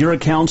you're a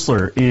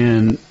counselor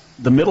in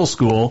the middle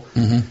school,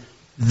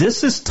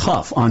 this is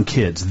tough on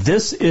kids.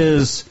 This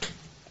is...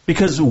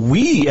 Because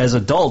we, as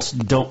adults,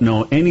 don't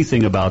know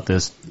anything about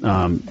this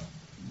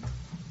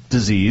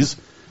disease,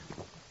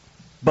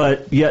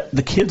 but yet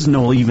the kids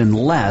know even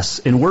less,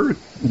 and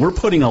we're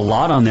putting a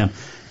lot on them.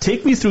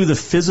 Take me through the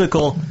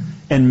physical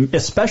and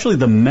especially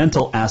the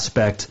mental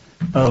aspect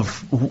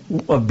of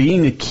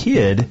being a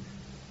kid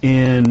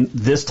in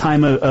this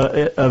time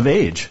of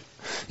age.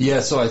 Yeah,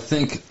 so I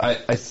think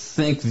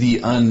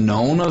the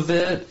unknown of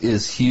it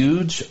is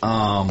huge.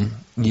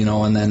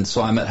 And then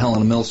so I'm at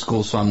Helena Middle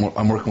School, so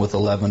I'm working with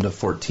 11 to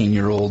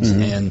 14-year-olds,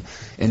 and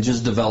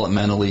just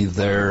developmentally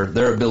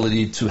their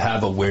ability to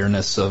have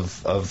awareness of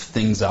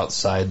things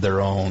outside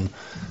their own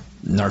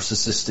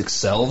narcissistic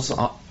selves.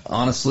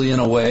 Honestly, in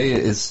a way,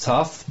 is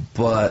tough,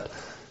 but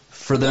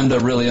for them to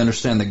really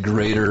understand the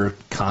greater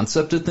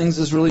concept of things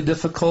is really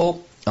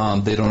difficult.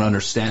 They don't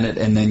understand it,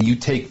 and then you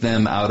take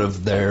them out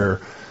of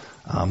their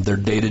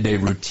day-to-day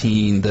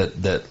routine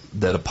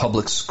that a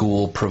public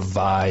school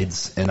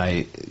provides, and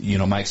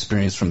my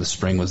experience from the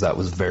spring was that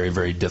was very,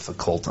 very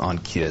difficult on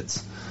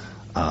kids.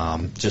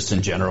 Just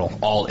in general,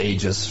 all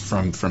ages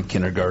from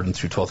kindergarten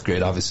through 12th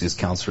grade. Obviously, as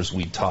counselors,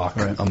 we talk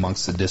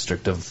amongst the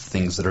district of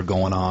things that are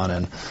going on,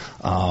 and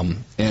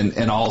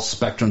all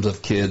spectrums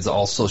of kids,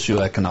 all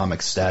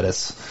socioeconomic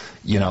status.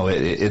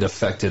 It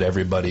affected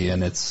everybody,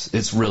 and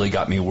it's really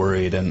got me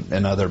worried,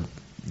 and other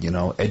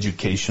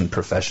education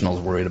professionals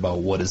worried about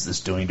what is this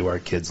doing to our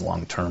kids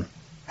long term.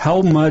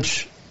 How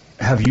much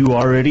have you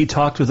already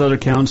talked with other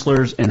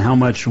counselors, and how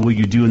much will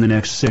you do in the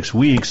next 6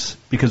 weeks?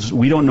 Because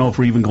we don't know if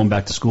we're even going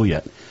back to school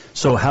yet.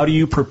 So how do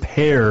you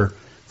prepare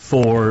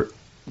for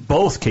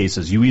both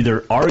cases? You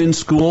either are in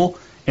school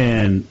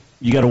and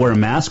you got to wear a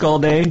mask all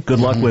day. Good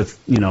luck with,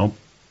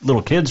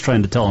 little kids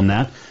trying to tell them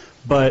that.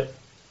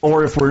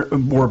 Or if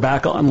we're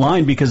back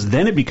online, because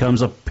then it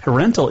becomes a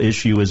parental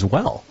issue as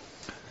well.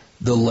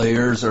 The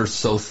layers are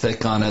so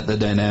thick on it. The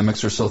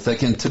dynamics are so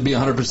thick. And to be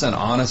 100%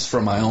 honest,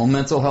 for my own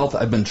mental health,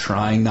 I've been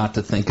trying not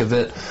to think of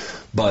it.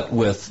 But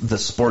with the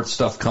sports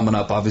stuff coming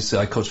up, obviously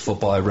I coach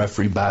football, I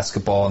referee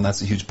basketball, and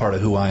that's a huge part of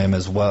who I am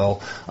as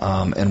well.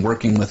 And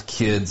working with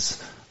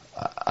kids,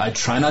 I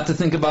try not to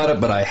think about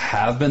it, but I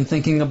have been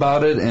thinking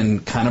about it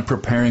and kind of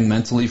preparing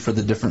mentally for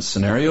the different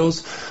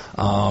scenarios.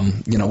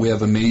 We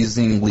have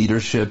amazing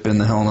leadership in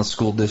the Helena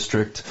School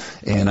District,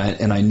 and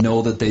I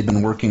know that they've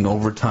been working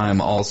overtime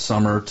all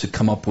summer to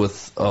come up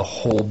with a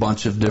whole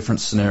bunch of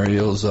different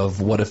scenarios of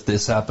what if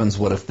this happens,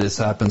 what if this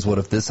happens, what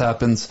if this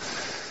happens.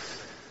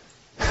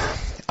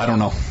 I don't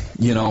know.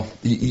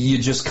 You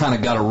just kind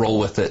of got to roll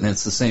with it, and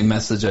it's the same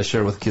message I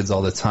share with kids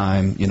all the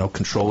time.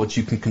 Control what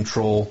you can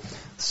control.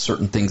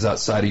 Certain things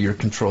outside of your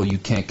control you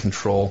can't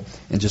control,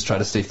 and just try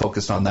to stay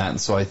focused on that.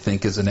 And so I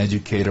think as an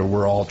educator,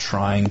 we're all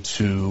trying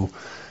to,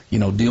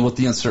 deal with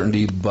the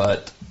uncertainty,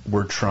 but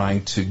we're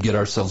trying to get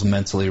ourselves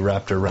mentally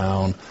wrapped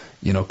around,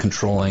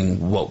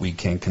 controlling what we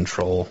can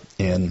control.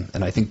 And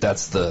I think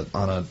that's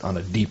on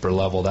a deeper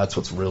level, that's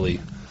what's really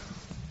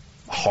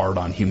hard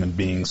on human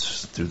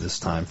beings through this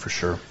time for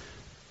sure.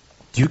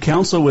 Do you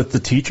counsel with the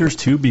teachers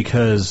too?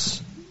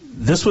 Because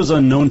this was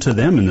unknown to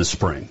them in the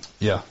spring.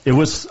 Yeah. It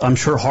was, I'm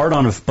sure, hard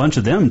on a bunch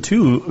of them,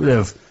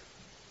 too.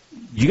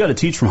 You got to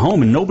teach from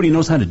home, and nobody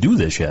knows how to do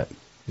this yet.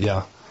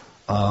 Yeah.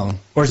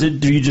 Or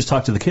do you just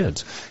talk to the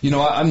kids?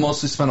 I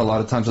mostly spend a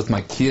lot of times with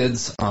my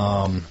kids.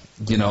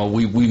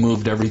 We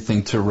moved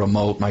everything to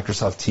remote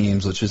Microsoft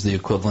Teams, which is the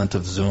equivalent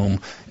of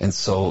Zoom, and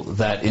so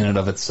that in and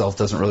of itself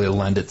doesn't really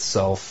lend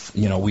itself.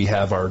 We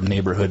have our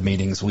neighborhood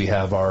meetings, we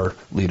have our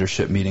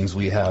leadership meetings,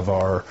 we have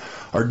our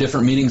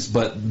different meetings,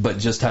 but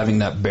just having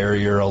that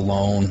barrier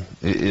alone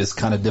is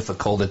kind of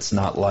difficult. It's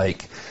not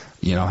like,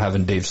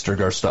 having Dave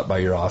Sturgar stop by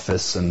your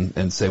office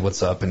and say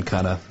what's up and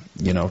kind of,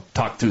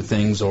 talk through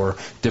things, or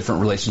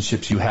different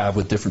relationships you have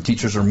with different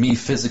teachers, or me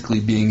physically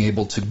being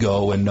able to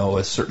go and know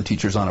a certain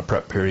teacher's on a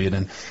prep period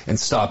and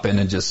stop in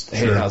and just,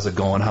 hey, Sure. How's it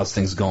going? How's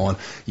things going?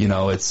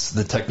 It's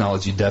the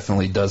technology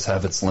definitely does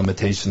have its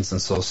limitations,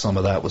 and so some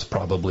of that was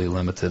probably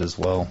limited as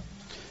well.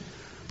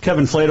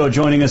 Kevin Flato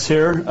joining us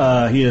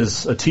here. He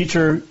is a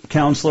teacher,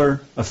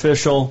 counselor,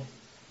 official,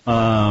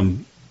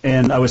 and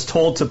I was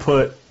told to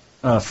put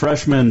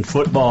freshman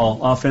football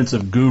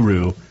offensive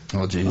guru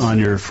on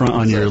your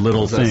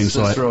little thing.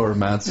 Cicero or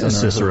Madsen?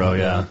 Cicero,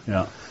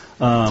 yeah.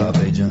 Top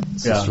agent,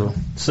 Cicero.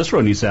 Yeah.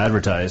 Cicero needs to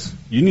advertise.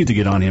 You need to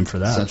get on him for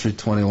that. Century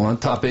 21,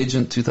 top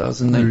agent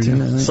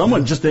 2019, I think.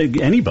 Someone, just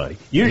anybody.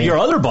 Your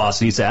other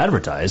boss needs to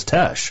advertise,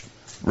 Tesh.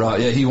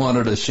 Right, yeah, he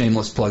wanted a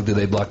shameless plug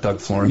today, Black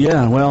Dog Flooring.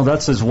 Yeah, well,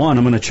 that's his one.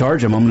 I'm going to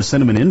charge him. I'm going to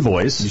send him an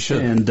invoice. You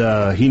should.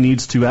 And he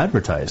needs to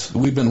advertise.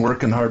 We've been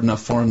working hard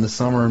enough for him this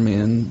summer. I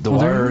mean, The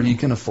Wire, he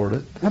can afford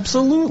it.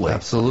 Absolutely.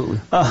 Absolutely.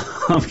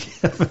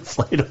 Kevin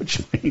Flato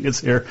joining us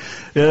here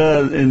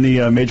in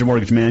the Major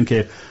Mortgage Man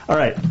Cave. All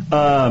right,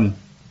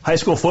 high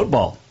school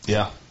football.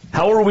 Yeah.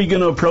 How are we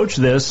going to approach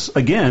this,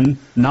 again,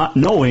 not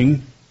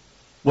knowing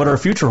what our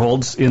future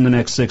holds in the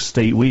next 6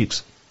 to 8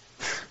 weeks?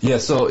 Yeah,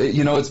 so,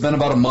 it's been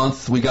about a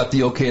month. We got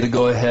the okay to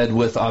go ahead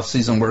with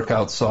off-season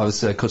workouts, so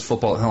obviously I coach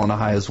football at Helena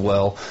High as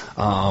well.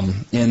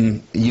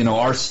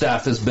 Our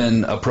staff has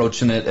been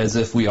approaching it as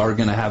if we are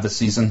going to have a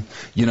season,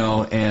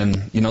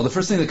 the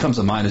first thing that comes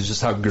to mind is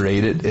just how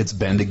great it's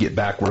been to get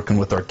back working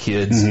with our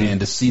kids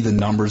and to see the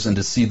numbers and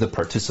to see the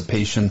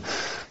participation.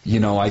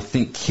 I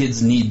think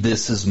kids need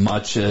this as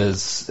much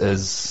as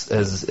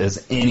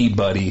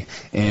anybody,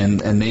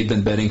 and they've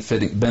been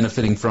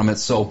benefiting from it.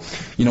 So,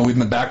 we've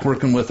been back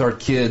working with our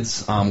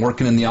kids,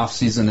 working in the off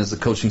season as a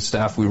coaching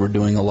staff. We were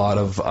doing a lot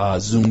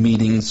of Zoom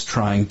meetings,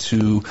 trying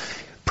to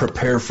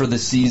prepare for the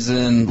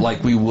season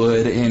like we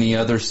would any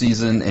other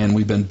season, and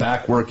we've been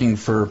back working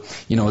for,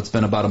 it's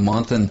been about a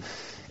month,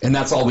 and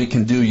that's all we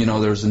can do.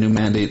 There's a new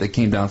mandate that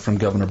came down from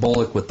Governor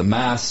Bullock with the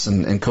masks,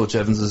 and Coach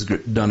Evans has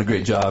done a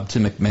great job,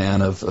 Tim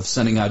McMahon, of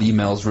sending out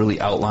emails really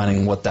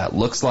outlining what that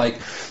looks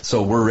like.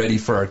 So we're ready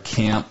for our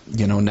camp,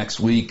 next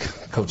week.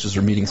 Coaches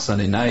are meeting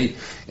Sunday night,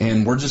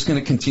 and we're just going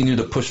to continue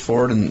to push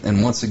forward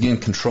and once again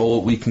control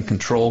what we can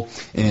control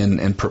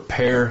and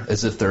prepare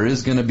as if there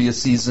is going to be a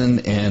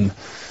season, and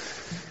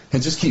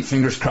just keep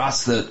fingers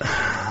crossed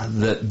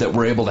that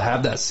we're able to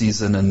have that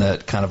season and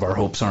that kind of our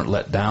hopes aren't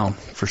let down,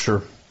 for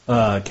sure.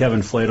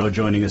 Kevin Flato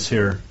joining us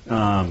here.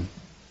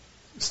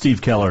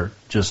 Steve Keller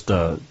just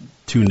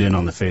tuned in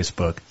on the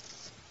Facebook.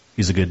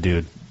 He's a good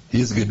dude. He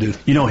is a good dude.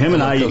 Him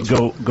and I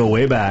go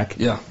way back.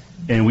 Yeah.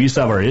 And we used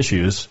to have our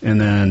issues. And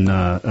then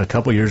a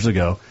couple years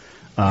ago,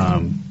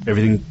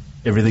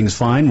 everything's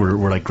fine.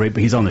 We're like great.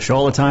 But he's on the show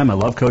all the time. I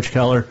love Coach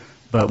Keller.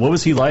 But what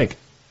was he like?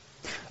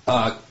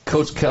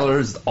 Coach Keller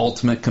is the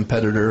ultimate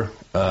competitor,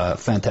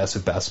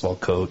 fantastic basketball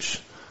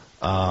coach,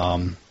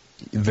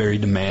 very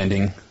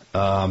demanding.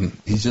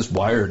 He's just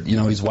wired,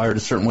 he's wired a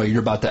certain way.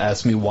 You're about to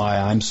ask me why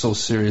I'm so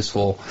serious.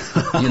 Well,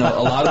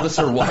 a lot of us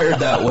are wired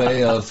that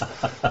way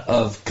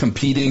of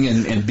competing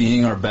and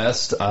being our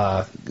best.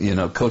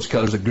 Coach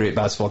Keller's a great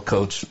basketball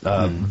coach,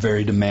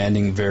 very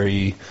demanding,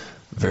 very,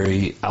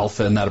 very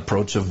alpha in that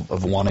approach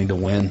of wanting to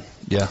win.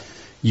 Yeah.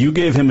 You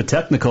gave him a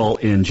technical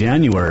in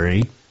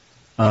January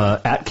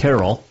at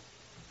Carroll.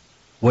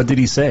 What did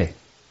he say?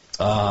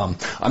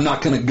 I'm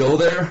not going to go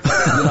there.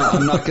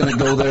 I'm not going to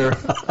go there.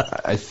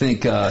 I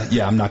think,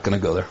 I'm not going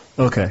to go there.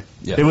 Okay.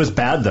 Yeah. It was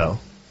bad, though.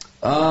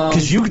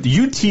 Because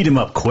you teed him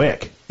up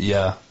quick.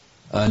 Yeah.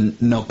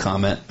 No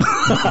comment.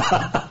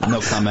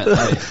 No comment.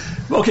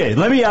 Okay,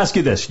 let me ask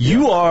you this. Yeah.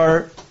 You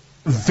are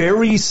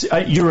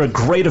you're a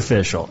great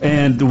official,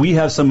 and we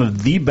have some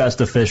of the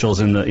best officials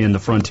in the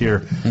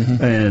Frontier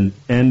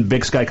and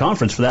Big Sky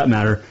Conference, for that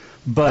matter,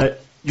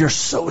 but you're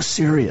so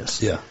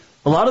serious. Yeah.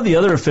 A lot of the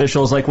other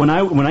officials, like when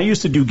I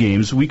used to do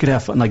games, we could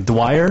have fun. Like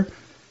Dwyer,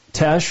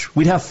 Tesh,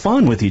 we'd have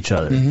fun with each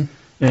other.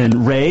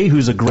 And Ray,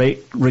 who's a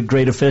great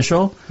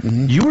official,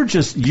 you were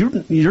just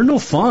you're no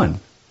fun.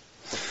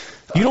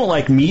 You don't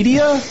like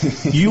media.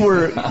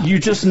 You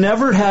just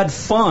never had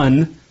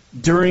fun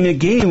during a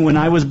game when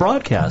I was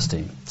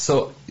broadcasting.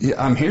 So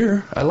I'm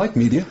here. I like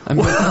media. I'm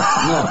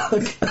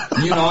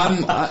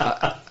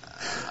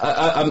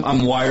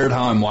wired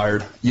how I'm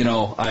wired.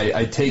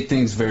 I take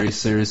things very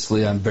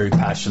seriously. I'm very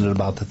passionate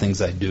about the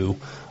things I do,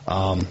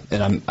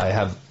 and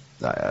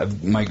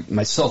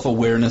my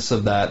self-awareness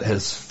of that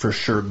has for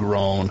sure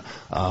grown.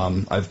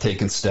 I've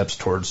taken steps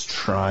towards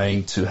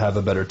trying to have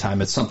a better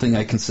time. It's something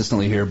I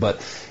consistently hear,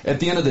 but at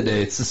the end of the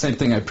day, it's the same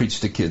thing I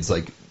preach to kids,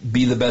 like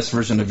be the best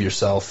version of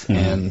yourself.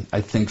 And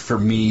I think for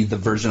me, the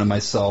version of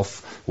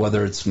myself,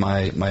 whether it's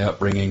my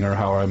upbringing or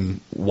how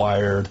I'm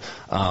wired,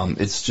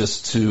 it's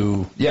just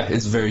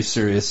it's very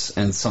serious,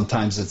 and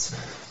sometimes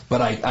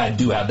but I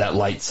do have that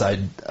light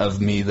side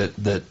of me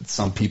that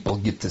some people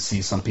get to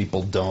see, some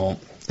people don't.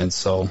 And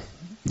so,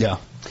 yeah.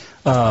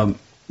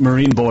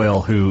 Maureen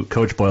Boyle,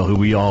 Coach Boyle, who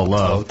we all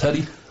love.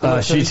 Teddy.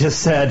 She just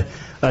said,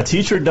 a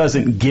teacher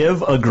doesn't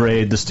give a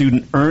grade, the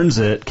student earns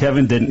it.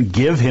 Kevin didn't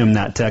give him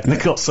that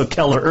technical, so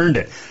Keller earned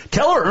it.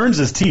 Keller earns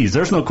his T's.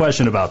 There's no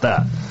question about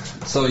that.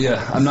 So,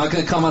 yeah, I'm not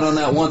going to comment on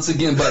that once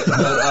again, but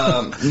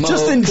Mo,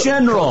 just in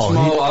general. Coach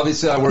Mo,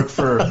 obviously I work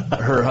for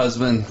her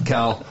husband,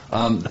 Cal.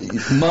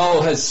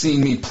 Mo has seen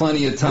me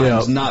plenty of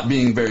times not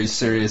being very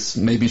serious.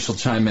 Maybe she'll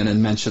chime in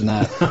and mention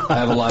that. I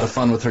have a lot of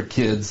fun with her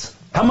kids.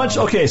 How much,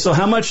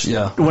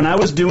 when I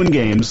was doing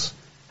games,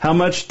 how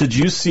much did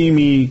you see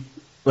me,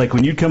 like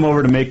when you'd come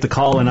over to make the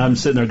call and I'm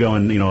sitting there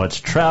going, it's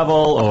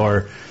travel,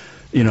 or,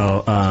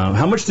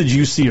 how much did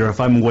you see her if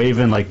I'm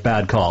waving like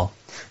bad call?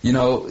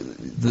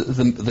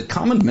 The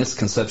common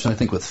misconception I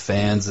think with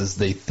fans is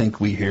they think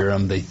we hear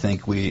them,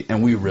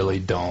 and we really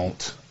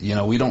don't.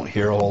 We don't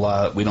hear a whole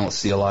lot, we don't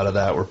see a lot of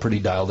that. We're pretty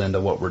dialed into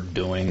what we're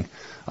doing.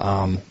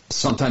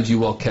 Sometimes you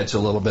will catch a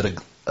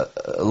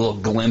little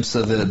glimpse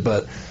of it,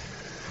 but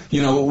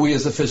we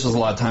as officials a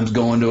lot of times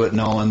go into it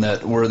knowing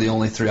that we're the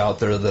only three out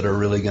there that are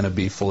really going to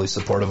be fully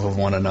supportive of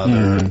one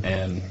another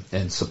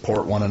and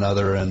support one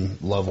another and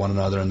love one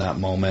another in that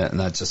moment. And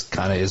that just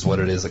kind of is what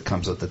it is. It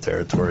comes with the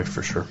territory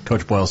for sure.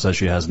 Coach Boyle says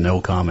she has no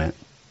comment.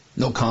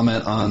 No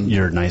comment on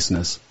your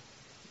niceness.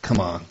 Come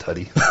on,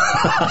 Tuddy.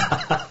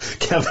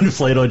 Kevin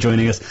Flato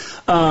joining us.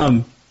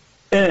 And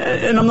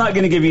I'm not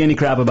going to give you any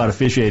crap about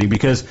officiating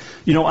because,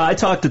 I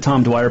talked to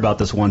Tom Dwyer about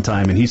this one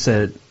time, and he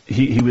said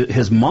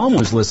his mom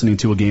was listening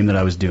to a game that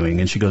I was doing,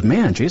 and she goes,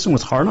 "Man, Jason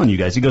was hard on you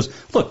guys." He goes,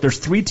 "Look, there's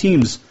three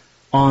teams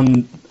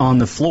on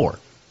the floor.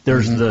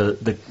 There's the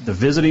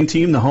visiting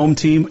team, the home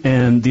team,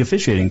 and the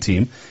officiating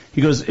team."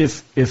 He goes,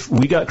 "If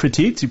we got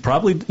critiqued, you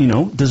probably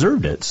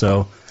deserved it."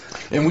 So,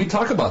 and we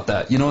talk about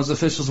that, as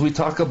officials, we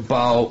talk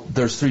about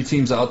there's three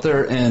teams out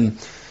there, and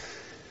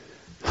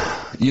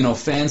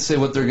fans say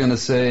what they're going to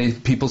say,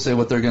 people say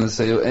what they're going to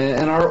say,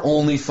 and our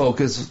only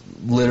focus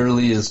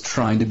literally is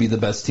trying to be the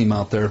best team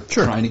out there,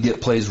 trying to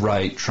get plays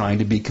right, trying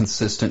to be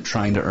consistent,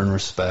 trying to earn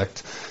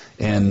respect.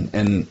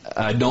 And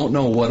I don't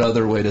know what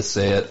other way to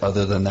say it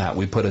other than that.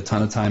 We put a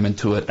ton of time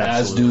into it,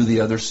 as do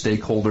the other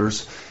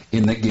stakeholders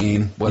in the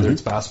game, whether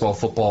it's basketball,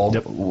 football,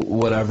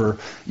 whatever.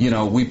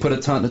 We put a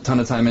ton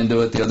of time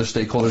into it. The other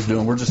stakeholders do,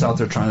 and we're just out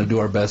there trying to do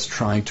our best,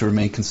 trying to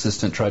remain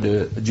consistent, try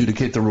to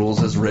adjudicate the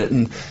rules as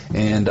written.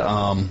 And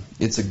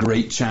it's a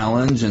great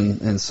challenge,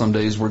 and some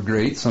days we're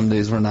great, some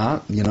days we're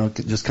not.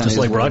 Just kind of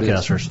like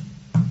broadcasters.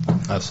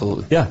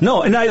 Absolutely. Yeah.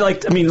 No, and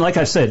like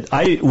I said,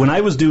 when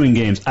I was doing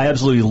games, I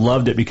absolutely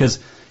loved it because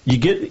you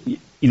get,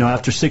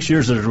 after 6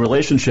 years, there's a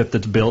relationship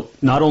that's built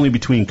not only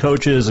between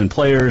coaches and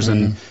players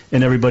and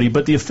everybody,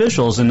 but the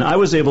officials. And I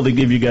was able to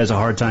give you guys a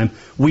hard time.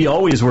 We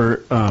always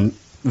were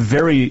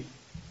very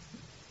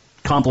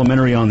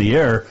complimentary on the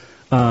air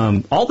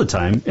all the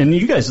time, and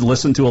you guys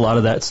listened to a lot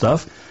of that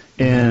stuff.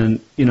 And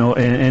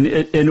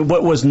and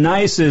what was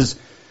nice is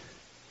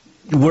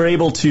we're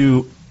able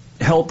to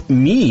help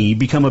me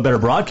become a better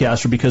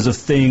broadcaster because of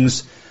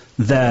things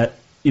that,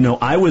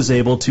 I was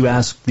able to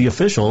ask the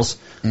officials,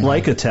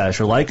 like a Tesh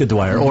or like a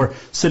Dwyer, or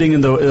sitting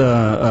in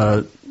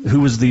the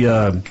who was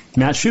the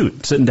Matt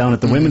Shute sitting down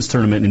at the women's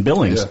tournament in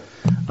Billings.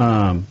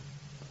 Yeah.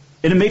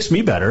 And it makes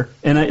me better,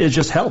 and it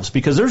just helps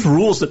because there's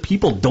rules that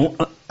people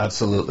don't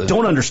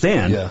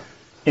understand. Yeah.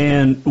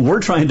 And we're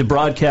trying to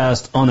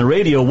broadcast on the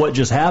radio what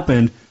just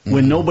happened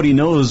when nobody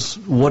knows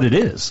what it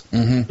is.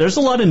 There's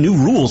a lot of new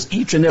rules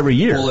each and every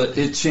year. Well,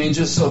 it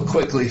changes so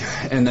quickly.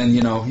 And then,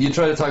 you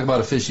try to talk about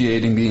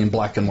officiating being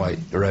black and white,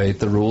 right?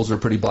 The rules are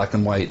pretty black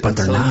and white. But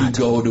they're not.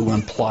 You go to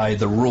imply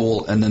the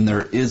rule, and then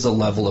there is a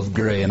level of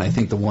gray. And I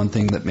think the one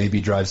thing that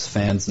maybe drives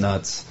fans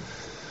nuts,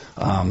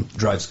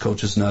 drives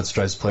coaches nuts,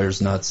 drives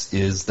players nuts,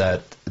 is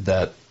that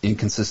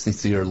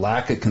inconsistency or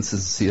lack of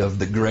consistency of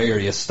the gray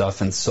area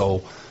stuff. And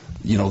so,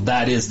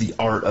 that is the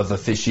art of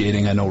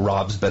officiating. I know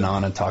Rob's been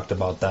on and talked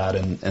about that,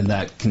 and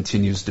that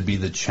continues to be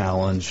the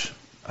challenge,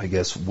 I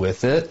guess,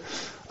 with it.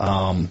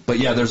 But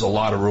yeah, there's a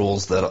lot of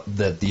rules that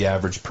the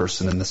average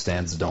person in the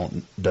stands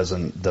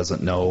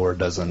doesn't know or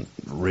doesn't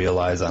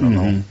realize. I don't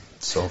know.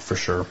 So for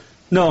sure.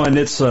 No, and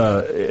it's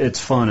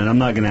fun, and I'm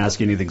not going to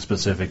ask you anything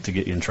specific to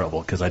get you in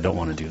trouble because I don't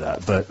want to do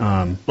that. But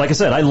like I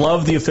said, I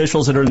love the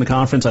officials that are in the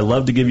conference. I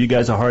love to give you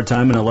guys a hard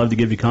time, and I love to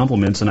give you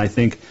compliments. And I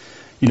think,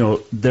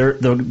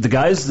 the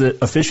guys that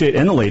officiate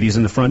and the ladies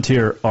in the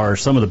Frontier are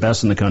some of the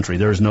best in the country.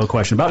 There is no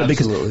question about it.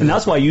 And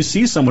that's why you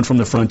see someone from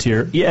the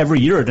Frontier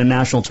every year at a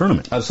national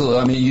tournament. Absolutely.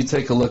 I mean, you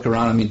take a look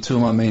around. Two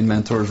of my main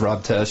mentors,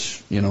 Rob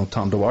Tesh,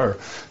 Tom Dwyer,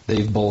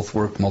 they've both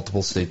worked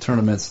multiple state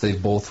tournaments.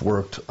 They've both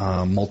worked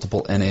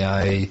multiple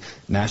NAIA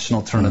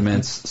national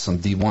tournaments, some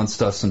D1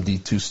 stuff, some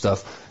D2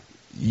 stuff.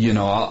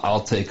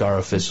 I'll take our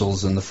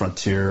officials in the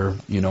Frontier,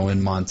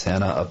 in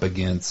Montana up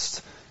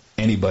against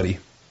anybody.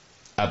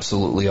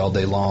 Absolutely, all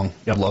day long.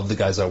 Yep. Love the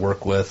guys I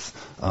work with.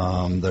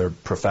 They're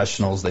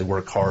professionals. They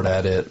work hard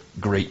at it.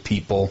 Great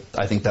people.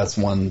 I think that's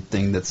one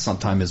thing that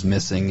sometimes is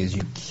missing is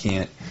you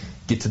can't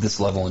get to this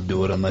level and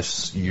do it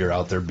unless you're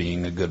out there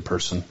being a good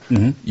person.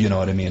 You know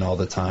what I mean, all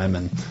the time.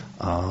 And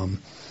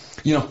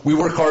we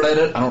work hard at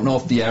it. I don't know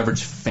if the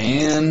average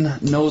fan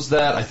knows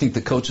that. I think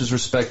the coaches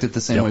respect it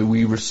the same way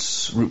we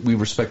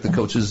respect the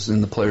coaches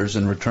and the players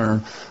in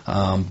return.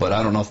 But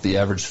I don't know if the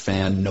average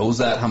fan knows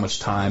that, how much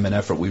time and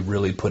effort we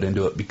really put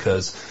into it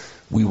because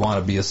we want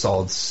to be a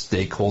solid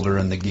stakeholder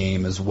in the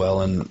game as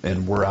well.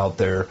 And we're out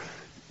there,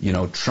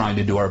 trying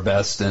to do our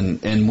best.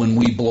 And when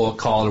we blow a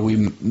call or we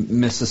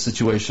miss a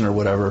situation or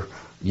whatever,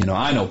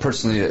 I know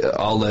personally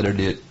I'll let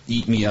it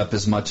eat me up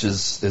as much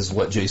as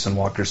what Jason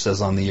Walker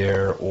says on the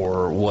air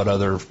or what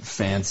other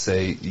fans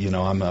say.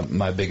 I'm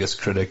my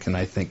biggest critic, and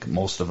I think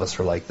most of us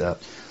are like that.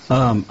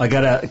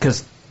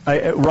 Because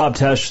Rob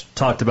Tesh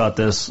talked about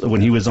this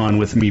when he was on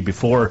with me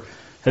before.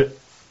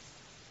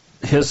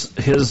 His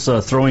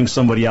throwing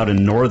somebody out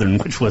in Northern,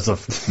 which was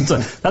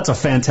that's a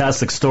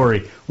fantastic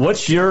story.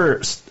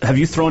 Have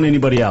you thrown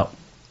anybody out?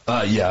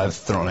 Yeah, I've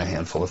thrown a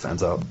handful of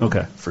fans out.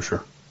 Okay, for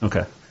sure.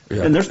 Okay.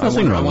 Yeah. And there's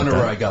nothing wrong with that. I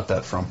wonder where I got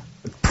that from.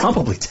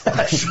 Probably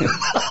Tesh.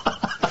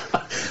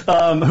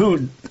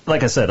 Who,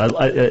 like I said,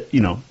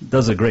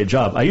 does a great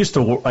job. I used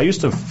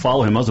to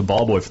follow him. I was a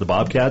ball boy for the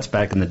Bobcats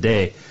back in the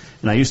day,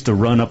 and I used to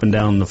run up and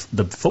down the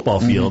football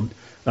field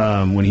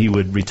when he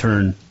would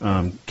return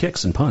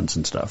kicks and punts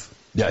and stuff.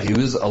 Yeah, he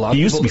was. A lot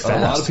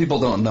of people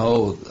don't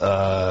know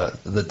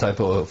the type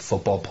of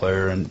football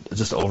player and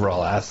just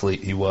overall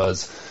athlete he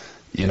was.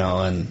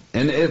 And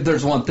if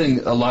there's one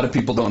thing, a lot of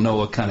people don't know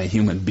what kind of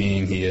human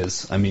being he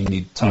is. I mean,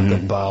 you talk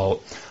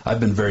about, I've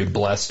been very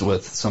blessed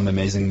with some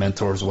amazing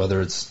mentors, whether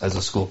it's as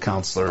a school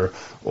counselor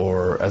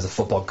or as a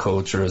football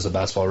coach or as a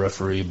basketball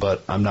referee,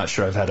 but I'm not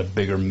sure I've had a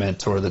bigger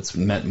mentor that's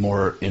meant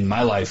more in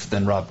my life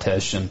than Rob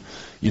Tesh. And,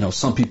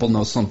 some people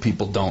know, some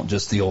people don't,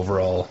 just the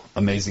overall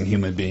amazing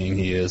human being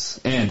he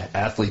is and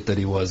athlete that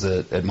he was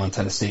at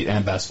Montana State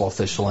and basketball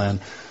official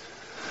and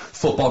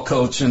football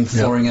coach and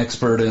flooring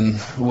expert and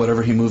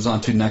whatever he moves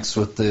on to next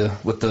with the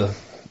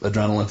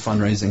adrenaline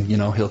fundraising,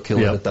 he'll kill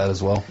it at that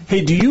as well.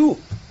 Hey,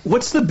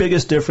 what's the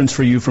biggest difference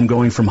for you from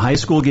going from high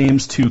school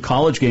games to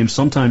college games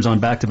sometimes on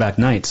back-to-back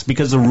nights?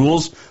 Because the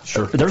rules,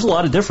 there's a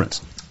lot of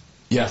difference.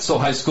 Yeah, so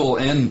high school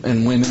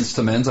and women's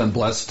to men's, I'm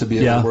blessed to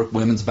be able to work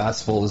women's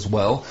basketball as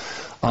well.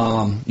 A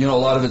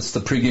lot of it's the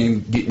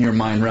pregame, getting your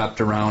mind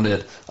wrapped around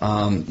it.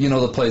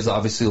 The play's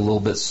obviously a little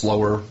bit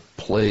slower.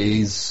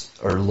 Plays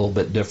are a little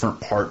bit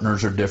different.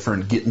 Partners are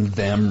different. Getting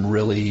them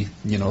really,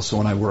 so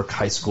when I work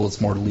high school,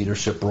 it's more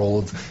leadership role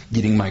of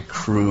getting my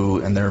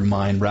crew and their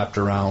mind wrapped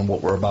around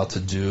what we're about to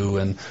do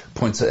and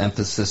points of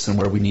emphasis and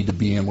where we need to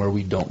be and where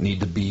we don't need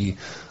to be.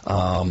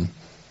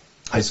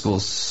 High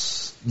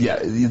schools,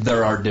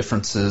 there are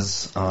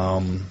differences.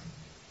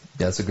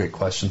 That's a great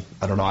question.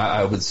 I don't know.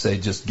 I would say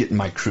just getting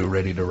my crew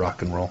ready to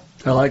rock and roll.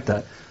 I like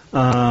that.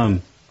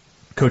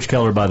 Coach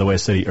Keller, by the way,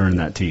 said he earned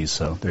that tease,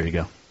 so there you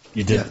go.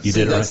 You did. You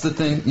did. That's the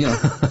thing.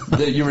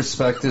 That you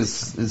respect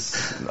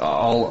is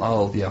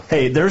all. Yeah.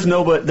 Hey,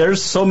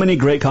 there's so many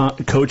great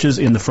coaches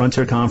in the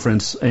Frontier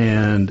Conference,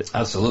 and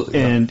absolutely.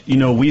 And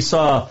we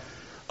saw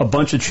a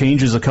bunch of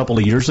changes a couple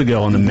of years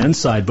ago on the men's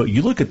side, but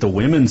you look at the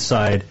women's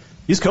side,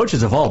 these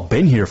coaches have all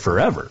been here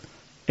forever.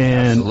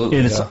 And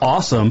it's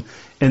awesome.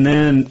 And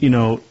then,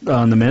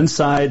 on the men's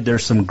side,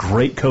 there's some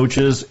great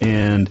coaches,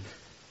 and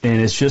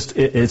it's just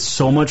it's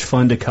so much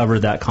fun to cover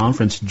that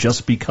conference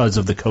just because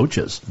of the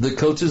coaches. The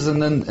coaches,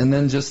 and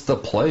then just the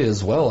play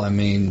as well. I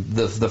mean,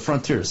 the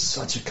Frontier is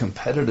such a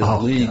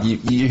competitive league.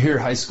 Yeah. You hear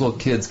high school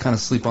kids kind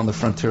of sleep on the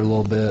Frontier a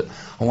little bit.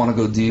 I want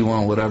to go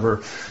D1,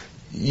 whatever.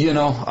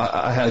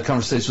 I had a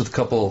conversation with a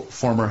couple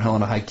former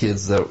Helena High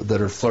kids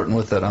that are flirting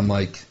with it. I'm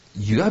like,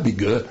 you gotta be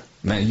good.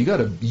 Man, you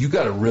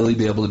gotta really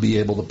be able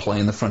to play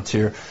in the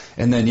Frontier.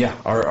 And then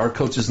our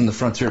coaches in the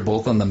Frontier,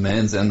 both on the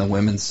men's and the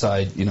women's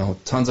side,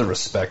 tons of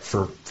respect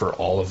for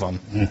all of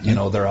them.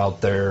 Mm-hmm. They're out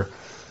there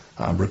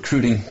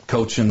recruiting,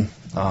 coaching.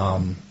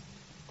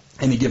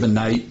 Any given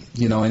night,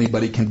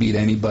 anybody can beat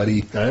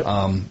anybody.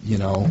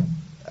 Right.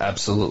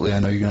 Absolutely. I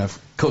know you're gonna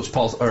have Coach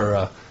Paul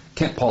or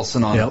Kent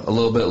Paulson on a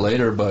little bit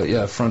later,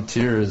 but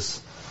Frontier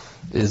is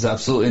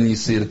absolutely, and you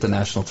see it at the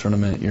national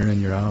tournament year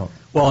in, year out.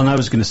 Well, and I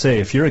was going to say,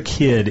 if you're a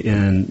kid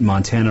in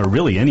Montana or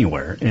really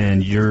anywhere,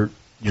 and you're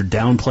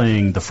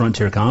downplaying the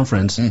Frontier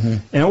Conference,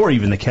 or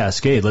even the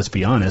Cascade, let's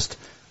be honest,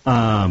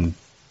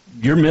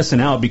 you're missing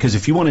out, because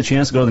if you want a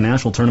chance to go to the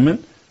national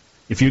tournament,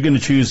 if you're going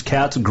to choose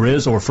Cats,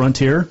 Grizz, or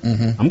Frontier,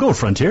 I'm going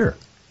Frontier.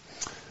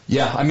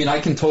 Yeah, I mean,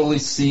 I can totally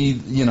see.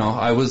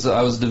 I was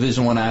a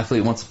Division I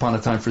athlete once upon a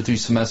time for 3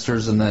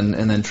 semesters, and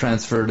then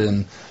transferred,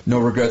 and no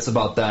regrets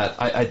about that.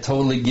 I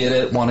totally get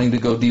it, wanting to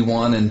go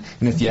D1, and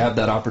if you have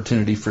that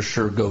opportunity, for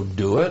sure, go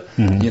do it.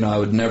 Mm-hmm.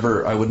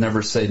 I would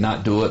never say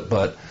not do it,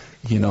 but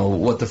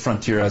what the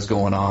Frontier has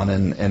going on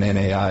and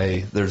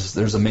NAI,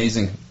 there's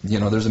amazing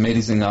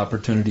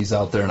opportunities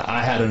out there, and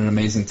I had an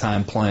amazing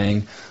time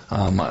playing.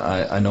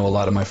 I know a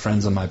lot of my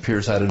friends and my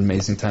peers had an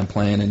amazing time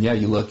playing, and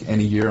you look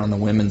any year on the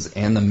women's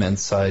and the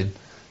men's side,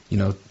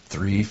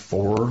 3,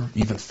 4,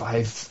 even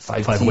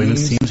 5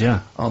 women's teams,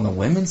 on the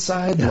women's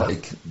side,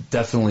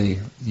 definitely,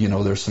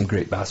 there's some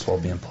great basketball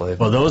being played.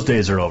 Well, those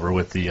days are over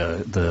with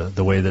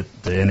the way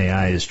that the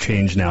NAI has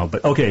changed now.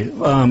 But okay,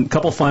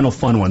 couple final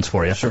fun ones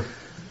for you. Sure.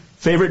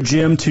 Favorite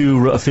gym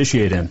to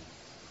officiate in?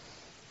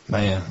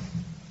 Man,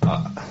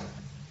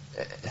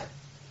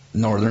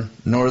 Northern.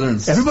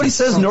 Everybody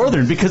says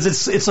Northern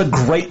because it's a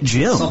great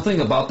gym.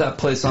 Something about that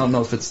place. I don't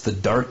know if it's the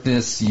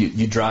darkness.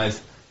 You drive.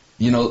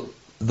 One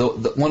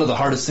of the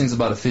hardest things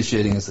about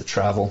officiating is the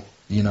travel.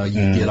 You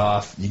get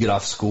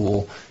off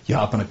school, you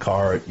hop in a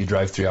car, you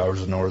drive 3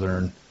 hours to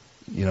Northern.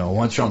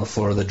 Once you're on the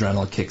floor, the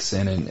adrenaline kicks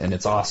in, and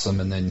it's awesome.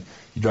 And then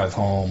you drive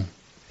home,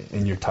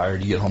 and you're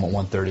tired. You get home at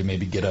 1:30,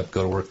 maybe get up,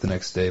 go to work the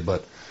next day.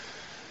 But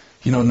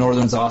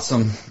Northern's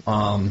awesome.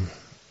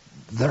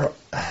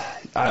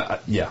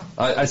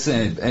 I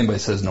say anybody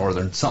says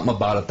Northern, something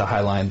about it, the High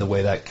Line, the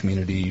way that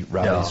community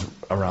rallies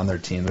around their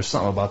team. There's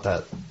something about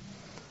that.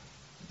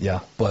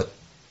 Yeah, but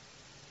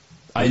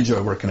I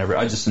enjoy working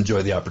I just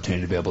enjoy the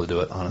opportunity to be able to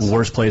do it, honestly.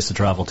 Worst place to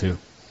travel to?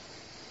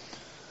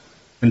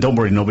 And don't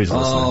worry, nobody's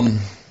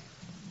listening.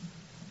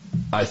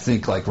 I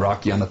think like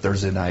Rocky on a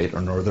Thursday night or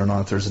Northern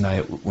on a Thursday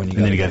night when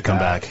you got to come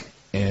back.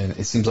 And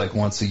it seems like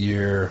once a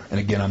year, and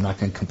again, I'm not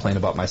going to complain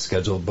about my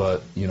schedule,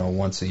 but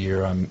once a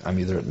year I'm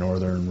either at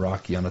Northern,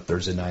 Rocky on a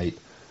Thursday night,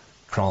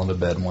 crawling to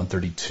bed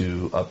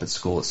 1:32, up at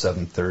school at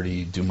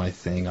 7:30, do my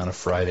thing on a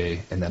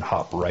Friday, and then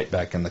hop right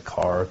back in the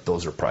car.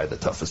 Those are probably the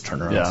toughest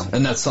turnarounds. Yeah.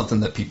 And that's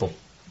something that people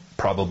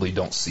probably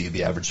don't see,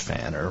 the average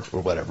fan or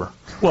whatever.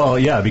 Well,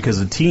 yeah, because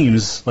the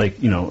teams, like,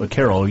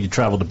 Carroll, you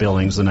travel to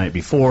Billings the night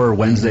before.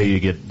 Wednesday,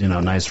 you get,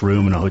 a nice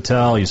room in a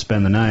hotel. You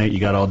spend the night. You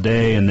got all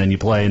day, and then you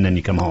play, and then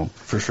you come home.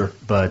 For sure.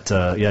 But,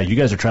 you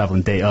guys are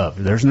traveling day up.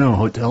 There's no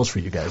hotels for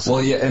you guys.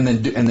 Well, yeah, and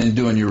then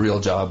doing your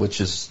real job,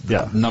 which is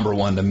number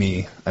one to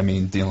me. I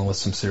mean, dealing with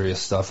some serious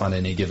stuff on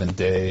any given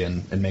day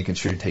and making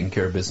sure you're taking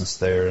care of business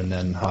there, and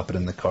then hopping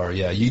in the car.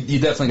 Yeah, you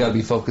definitely got to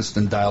be focused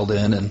and dialed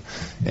in,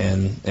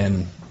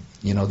 and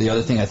the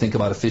other thing I think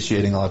about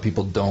officiating a lot of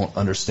people don't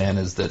understand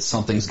is that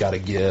something's got to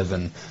give,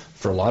 and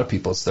for a lot of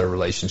people it's their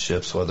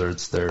relationships, whether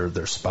it's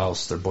their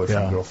spouse, their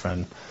boyfriend,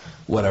 girlfriend,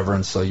 whatever,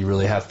 and so you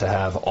really have to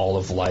have all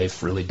of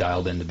life really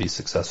dialed in to be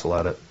successful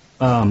at it.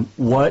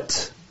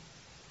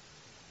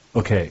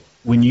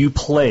 When you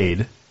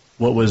played,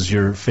 what was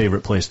your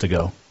favorite place to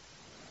go?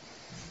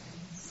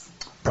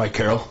 Probably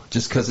Carroll,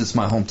 just because it's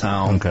my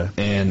hometown. Okay.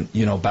 And,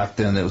 back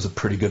then it was a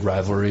pretty good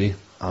rivalry.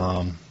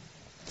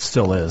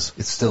 Still is.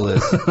 It still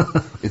is.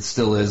 It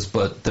still is,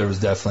 but there was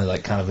definitely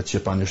kind of a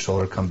chip on your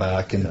shoulder come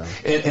back.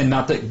 And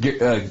not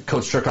that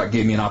Coach Turcotte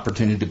gave me an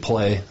opportunity to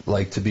play.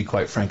 To be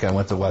quite frank, I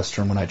went to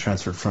Western when I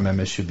transferred from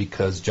MSU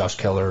because Josh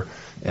Keller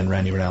and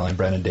Randy Ranelli and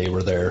Brandon Day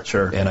were there.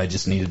 Sure. And I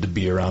just needed to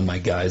be around my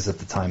guys at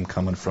the time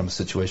coming from a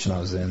situation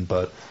I was in.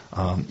 But,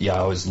 I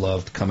always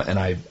loved coming, and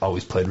I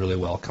always played really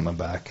well coming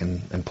back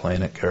and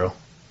playing at Carroll.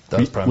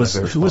 That was probably my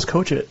favorite spot. Who was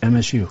coach at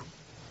MSU?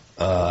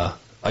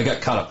 I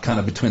got caught up kind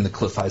of between the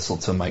Cliff Heisel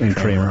to Mike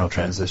Kramer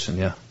transition,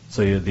 yeah.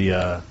 So you had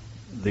the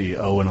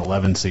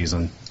 0-11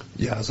 season.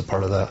 Yeah, I was a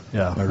part of that.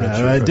 Yeah,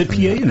 I did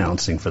PA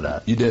announcing for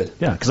that. You did?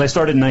 Yeah, because I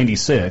started in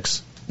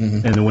 '96,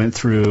 and then went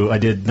through. I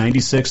did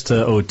 96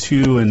 to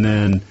 02, and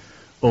then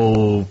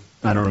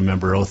I don't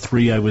remember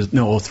 03.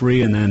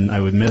 03, and then I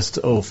missed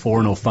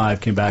 04 and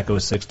 05. Came back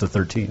 06 to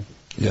 13.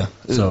 Yeah.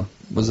 So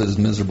was it as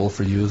miserable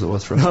for you as it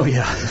was for me? Oh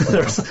yeah,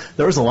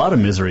 there was a lot of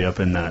misery up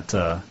in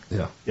that.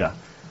 Yeah.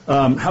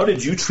 How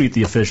did you treat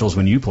the officials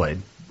when you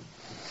played?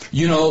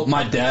 You know,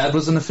 my dad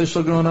was an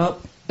official growing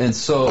up, and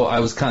so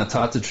I was kind of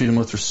taught to treat him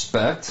with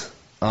respect.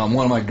 One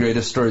of my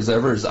greatest stories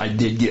ever is I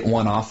did get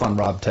one off on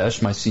Rob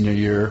Tesh my senior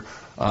year.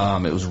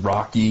 It was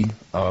Rocky.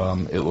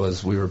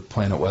 We were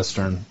playing at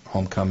Western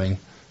homecoming.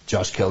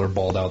 Josh Keller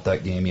balled out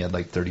that game. He had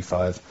like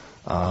 35.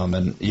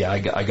 I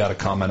got a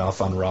comment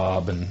off on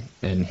Rob,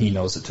 and he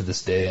knows it to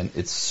this day, and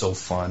it's so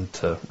fun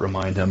to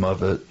remind him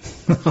of it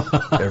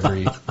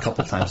every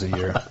couple times a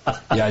year.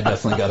 Yeah, I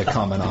definitely got a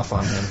comment off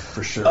on him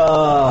for sure.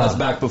 That's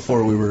back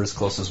before we were as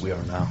close as we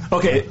are now.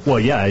 Okay, well,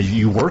 yeah,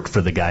 you work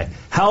for the guy.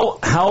 How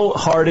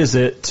hard is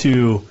it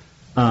to?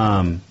 Who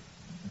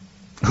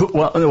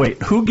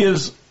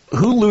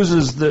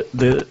loses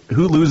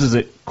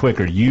it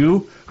quicker?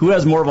 You? Who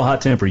has more of a hot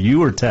temper,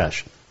 you or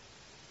Tesh?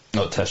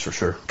 Oh, Tesh for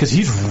sure. Because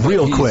he's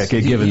real quick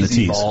at giving the tease.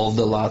 He's evolved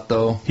a lot,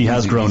 though.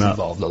 He's grown up.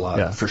 Evolved a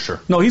lot, for sure.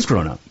 No, he's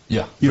grown up.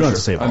 Yeah, you don't have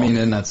to say evolve. I mean,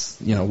 and that's,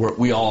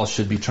 we all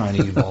should be trying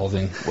to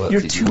evolving.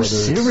 You're too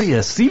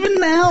serious, even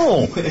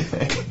now.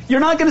 You're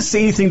not going to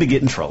say anything to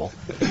get in trouble.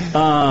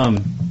 All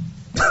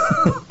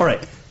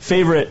right,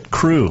 favorite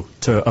crew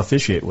to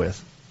officiate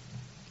with?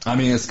 I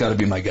mean, it's got to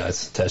be my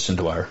guys, Tesh and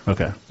Dwyer.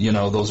 Okay.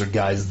 Those are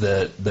guys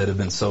that have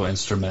been so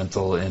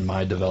instrumental in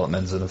my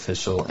development as an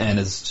official and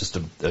as just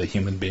a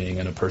human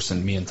being and a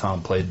person. Me and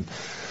Tom played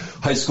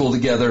high school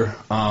together,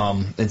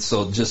 and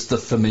so just the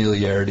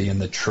familiarity and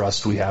the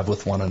trust we have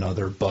with one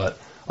another. But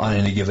on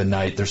any given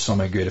night, there's so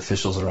many great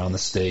officials around the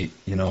state.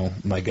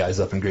 My guys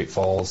up in Great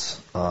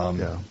Falls,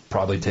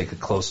 probably take a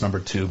close number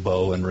 2,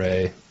 Bo and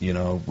Ray.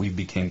 We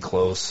became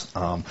close.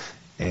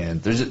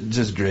 And there's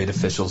just great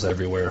officials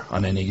everywhere.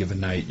 On any given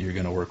night, you're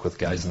going to work with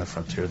guys in the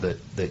Frontier that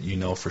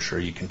for sure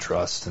you can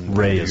trust. And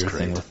Ray do is your great.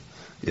 thing with.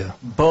 Yeah.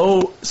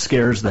 Bo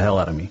scares the hell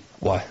out of me.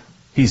 Why?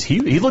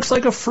 He looks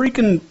like a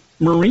freaking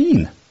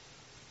Marine.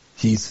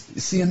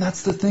 And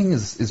that's the thing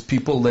is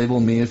people label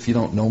me if you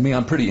don't know me.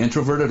 I'm pretty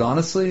introverted,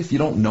 honestly. If you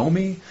don't know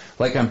me,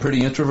 I'm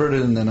pretty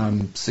introverted, and then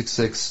I'm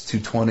 6'6",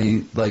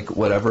 220,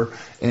 whatever.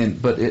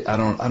 But I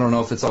don't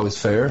know if it's always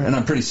fair. And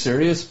I'm pretty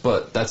serious,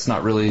 but that's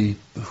not really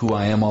who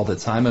I am all the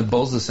time. And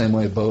Bo's the same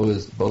way.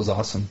 Bo's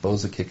awesome.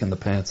 Bo's a kick in the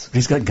pants.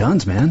 He's got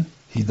guns, man.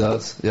 He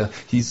does. Yeah.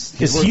 Is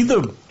he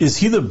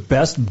the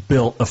best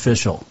built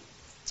official?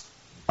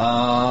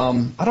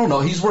 I don't know.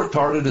 He's worked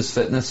hard at his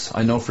fitness.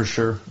 I know for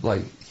sure.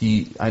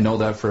 I know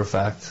that for a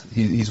fact.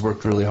 He's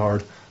worked really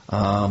hard.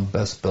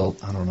 Best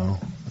built. I don't know.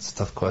 That's a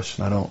tough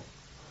question.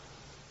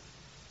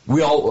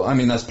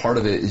 That's part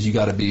of it is you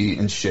got to be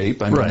in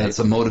shape. I mean, that's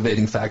a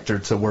motivating factor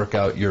to work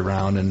out year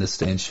round and to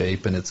stay in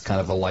shape. And it's kind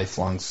of a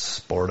lifelong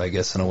sport, I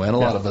guess, in a way. And a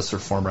lot of us are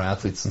former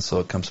athletes, and so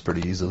it comes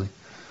pretty easily.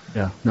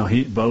 Yeah. No,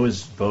 Bo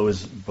is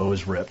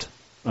ripped.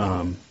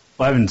 I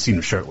haven't seen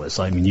him shirtless.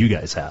 I mean, you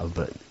guys have,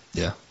 but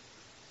yeah.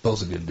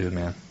 Bo's a good dude,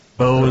 man.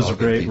 Bo is a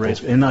great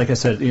race. And like I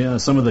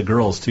said, some of the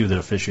girls, too, that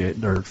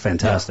officiate, they're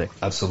fantastic.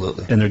 Yeah,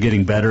 absolutely. And they're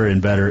getting better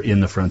and better in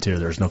the Frontier.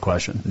 There's no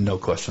question. No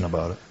question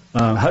about it.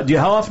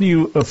 How often do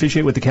you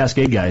officiate with the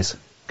Cascade guys?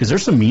 Because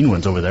there's some mean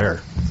ones over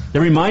there. They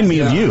remind me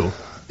of you.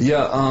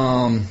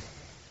 Yeah.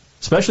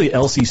 Especially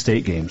LC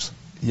State games.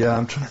 Yeah,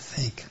 I'm trying to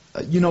think.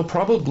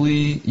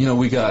 Probably,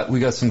 we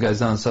got some guys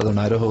down in Southern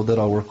Idaho that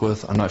I'll work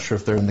with. I'm not sure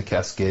if they're in the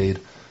Cascade.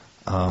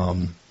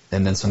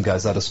 And then some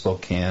guys out of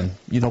Spokane.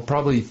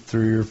 Probably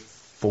 3 or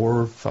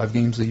 4 or 5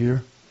 games a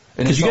year.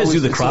 Because you guys do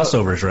the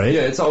crossovers, right?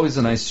 Yeah, it's always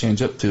a nice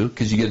change-up, too,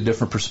 because you get a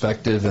different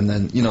perspective. And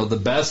then, the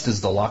best is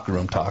the locker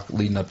room talk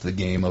leading up to the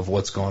game of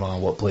what's going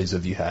on, what plays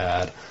have you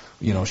had,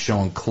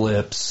 showing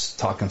clips,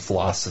 talking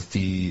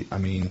philosophy. I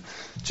mean,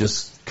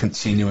 just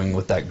continuing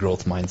with that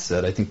growth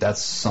mindset. I think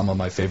that's some of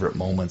my favorite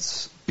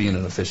moments being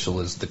an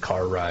official is the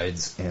car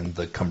rides and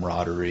the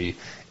camaraderie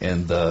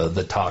and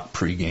the talk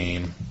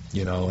pregame,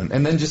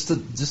 and then just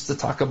to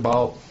talk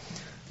about,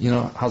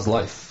 how's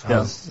life,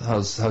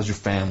 how's your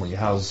family,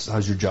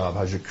 how's your job,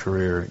 how's your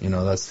career,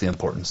 that's the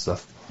important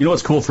stuff.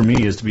 What's cool for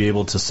me is to be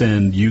able to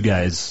send you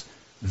guys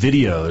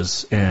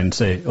videos and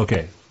say,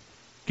 okay,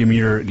 give me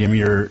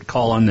your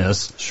call on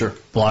this. Sure.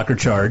 Block or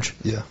charge.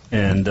 Yeah.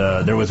 And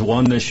there was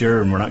one this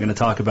year, and we're not going to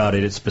talk about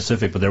it. It's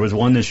specific, but there was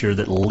one this year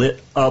that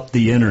lit up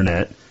the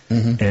internet.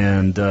 Mm-hmm.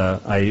 And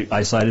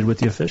I sided with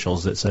the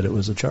officials that said it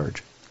was a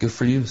charge. Good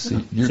for you.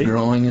 See, you're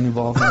growing and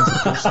evolving as a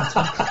person.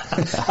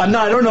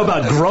 I don't know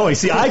about growing.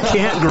 See, I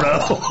can't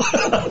grow.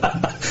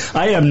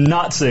 I am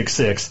not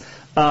 6'6".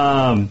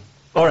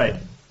 All right.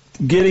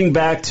 Getting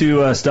back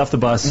to Stuff the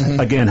Bus,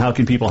 again, how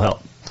can people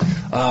help?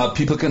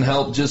 People can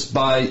help just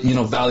by,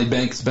 Valley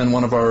Bank's been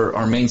one of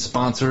our main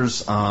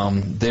sponsors.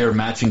 They're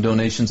matching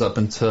donations up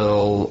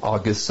until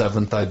August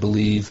 7th, I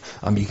believe.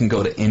 You can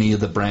go to any of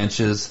the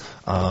branches,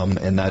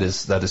 and that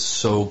is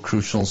so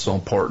crucial and so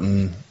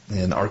important.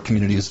 And our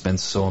community has been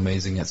so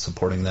amazing at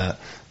supporting that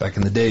back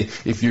in the day.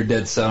 If you're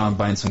dead set on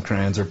buying some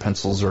crayons or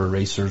pencils or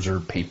erasers or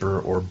paper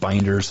or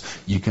binders,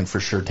 you can for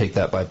sure take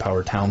that by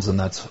Power Townsend.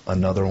 That's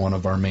another one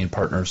of our main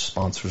partners,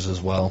 sponsors as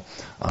well,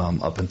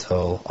 up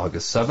until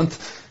August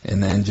 7th.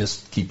 And then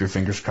just keep your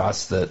fingers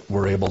crossed that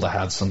we're able to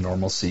have some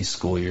normalcy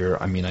school year.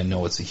 I mean, I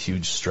know it's a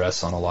huge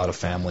stress on a lot of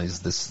families.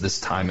 This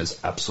time is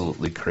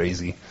absolutely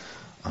crazy,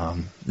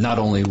 not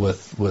only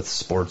with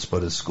sports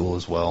but at school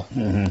as well.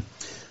 Mm-hmm.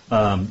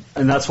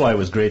 And that's why it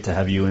was great to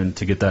have you in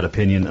to get that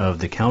opinion of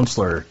the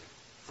counselor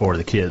for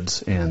the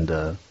kids,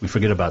 and we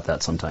forget about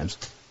that sometimes.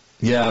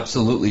 Yeah,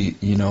 absolutely.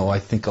 I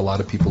think a lot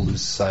of people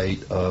lose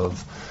sight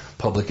of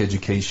public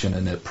education,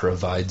 and it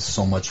provides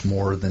so much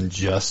more than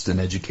just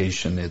an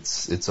education.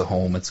 It's a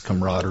home, it's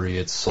camaraderie,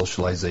 it's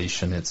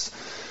socialization,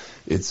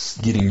 it's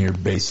getting your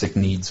basic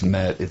needs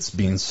met. It's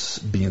being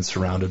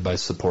surrounded by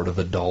supportive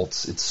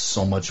adults. It's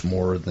so much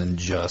more than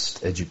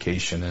just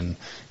education.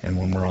 And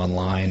when we're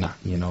online,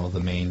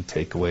 the main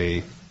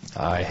takeaway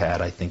I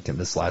had, I think, in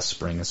this last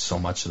spring is so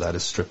much of that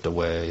is stripped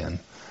away, and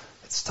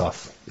it's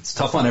tough. It's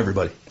tough on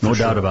everybody. No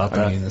doubt about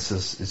that. I mean, it's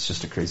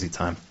just a crazy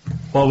time.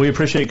 Well, we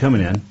appreciate you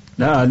coming in.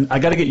 I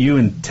got to get you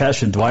and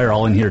Tesh and Dwyer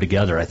all in here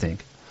together, I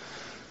think.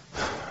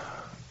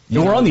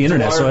 We're on the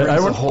internet, so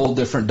it's a whole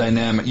different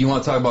dynamic. You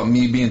want to talk about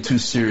me being too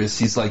serious?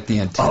 He's like the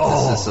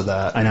antithesis of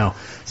that. I know.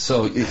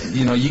 So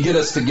you get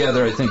us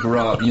together. I think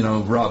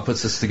Rob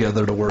puts us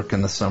together to work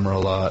in the summer a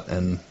lot,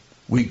 and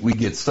we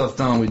get stuff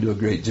done. We do a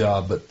great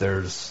job, but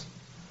there's.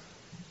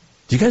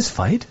 Do you guys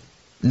fight?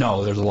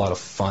 No, there's a lot of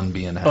fun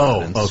being had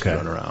and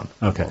screwing around.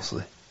 Okay.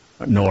 Mostly.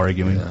 No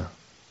arguing. Yeah.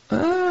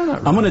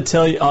 I'm going to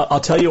tell you. I'll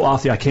tell you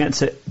off the. I can't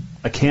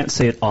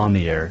say it on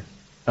the air.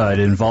 It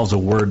involves a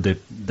word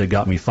that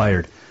got me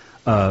fired.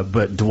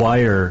 But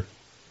Dwyer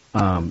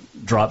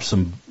dropped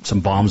some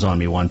bombs on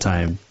me one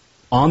time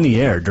on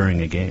the air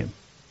during a game.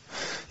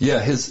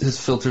 Yeah, his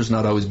filter's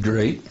not always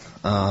great.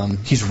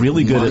 He's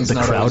really good at the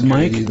crowd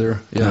mic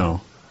either. Yeah.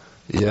 No.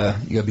 Yeah,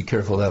 you gotta be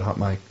careful of that hot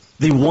mic.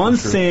 The one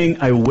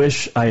thing I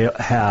wish I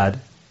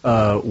had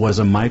was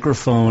a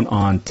microphone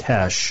on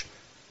Tesh.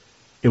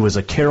 It was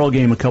a Carroll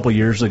game a couple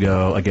years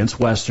ago against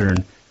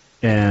Western,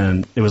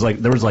 and it was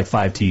there was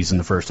 5 T's in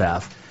the first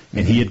half.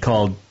 And he had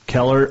called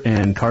Keller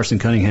and Carson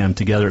Cunningham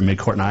together at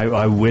midcourt, and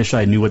I wish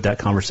I knew what that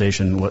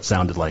conversation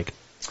sounded like.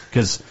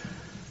 Because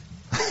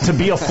to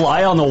be a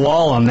fly on the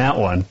wall on that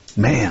one,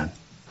 man.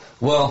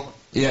 Well,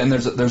 yeah, and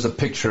there's a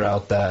picture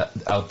out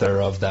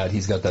there of that.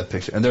 He's got that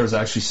picture. And there was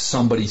actually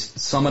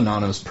some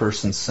anonymous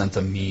person sent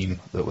a meme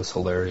that was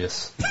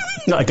hilarious.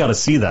 I got to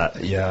see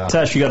that. Yeah.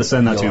 Tash, you got to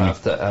send that to me. You'll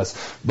have to ask.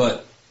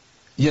 But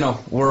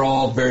we're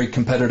all very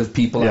competitive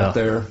people out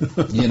there.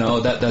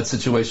 That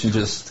situation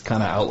just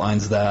kind of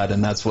outlines that,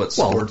 and that's what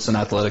sports and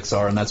athletics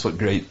are, and that's what's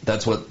great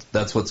about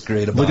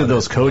it. Look at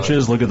those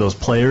coaches, look at those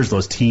players,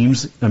 those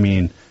teams. I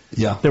mean,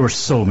 there were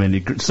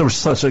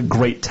such a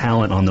great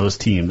talent on those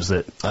teams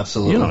that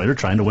absolutely, they're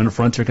trying to win a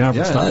Frontier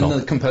Conference title.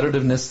 And the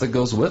competitiveness that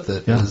goes with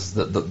it is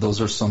that those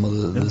are some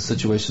of the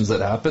situations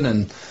that happen.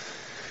 And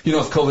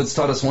if COVID's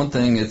taught us one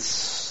thing,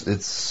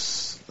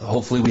 it's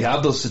hopefully we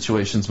have those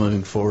situations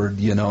moving forward.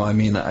 I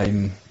mean,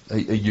 I'm a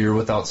year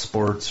without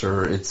sports,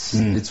 or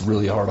it's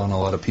really hard on a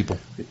lot of people.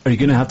 Are you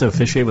going to have to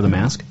officiate with a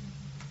mask?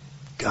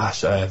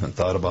 Gosh, I haven't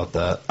thought about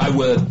that. I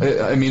would.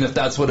 I mean, if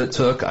that's what it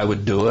took, I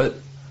would do it.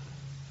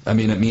 I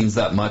mean, it means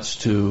that much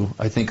to,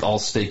 I think, all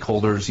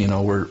stakeholders.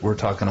 We're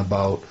talking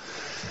about,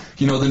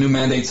 the new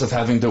mandates of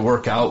having to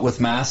work out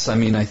with masks. I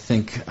mean, I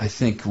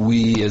think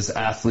we as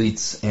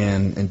athletes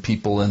and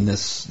people in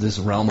this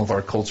realm of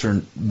our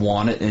culture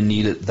want it and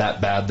need it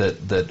that bad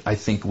that I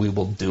think we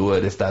will do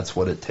it if that's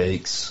what it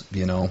takes.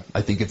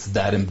 I think it's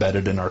that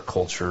embedded in our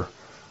culture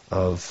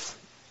of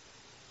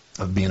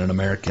being an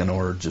American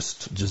or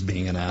just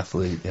being an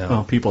athlete. Yeah.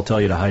 Well, people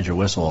tell you to hide your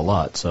whistle a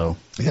lot, so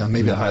yeah,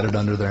 maybe I hide it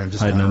under there and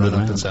just kind of run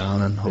up and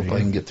down and hope I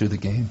can get through the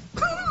game.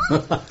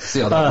 See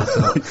how that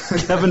works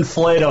out. Kevin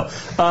Flato,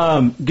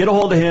 get a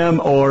hold of him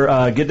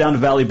or get down to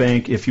Valley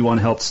Bank if you want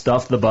to help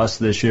stuff the bus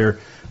this year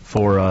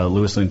for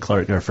Lewis and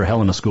Clark or for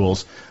Helena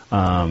schools.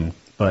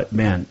 But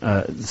man,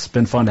 it's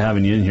been fun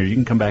having you in here. You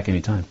can come back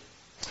anytime.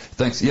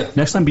 Thanks. Yeah.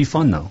 Next time, be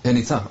fun though.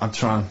 Anytime. I'm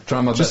trying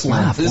my just best.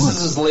 Laugh this once.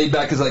 is as laid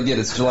back as I get.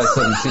 It's July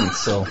 17th,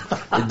 so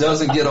it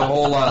doesn't get a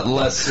whole lot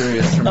less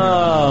serious from here.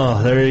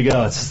 Oh, there you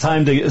go. It's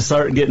time to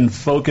start getting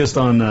focused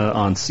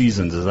on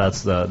seasons.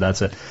 That's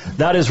it.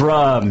 That is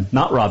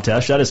not Rob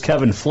Tesh. That is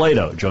Kevin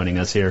Flato joining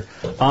us here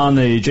on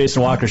the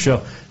Jason Walker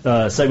Show.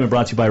 Segment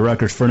brought to you by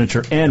Rutgers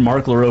Furniture and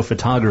Mark LaRoe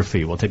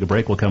Photography. We'll take a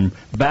break. We'll come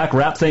back,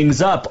 wrap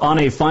things up on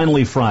a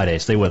Finally Friday.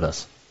 Stay with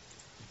us.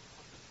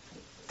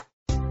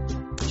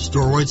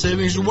 Store-wide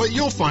savings are what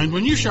you'll find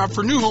when you shop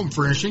for new home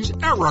furnishings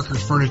at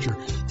Rucker's Furniture.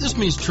 This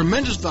means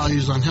tremendous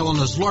values on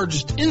Helena's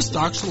largest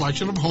in-stock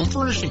selection of home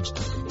furnishings.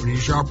 When you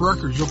shop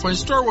Rucker's, you'll find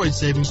store-wide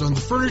savings on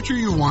the furniture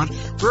you want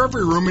for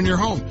every room in your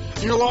home.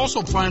 And you'll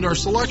also find our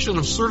selection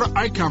of Serta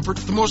iComfort,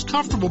 the most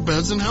comfortable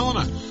beds in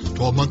Helena.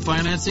 12-month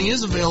financing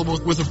is available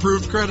with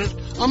approved credit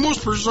on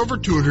most purchases over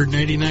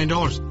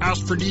 $299.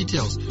 Ask for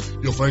details.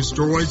 You'll find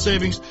store-wide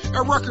savings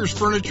at Rucker's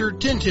Furniture,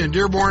 1010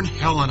 Dearborn,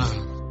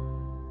 Helena.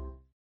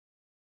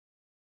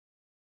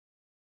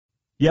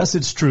 Yes,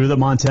 it's true that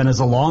Montana is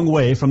a long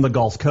way from the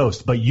Gulf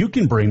Coast, but you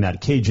can bring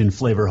that Cajun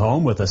flavor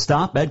home with a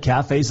stop at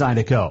Cafe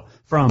Zydeco.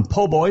 From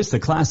po' boys to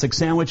classic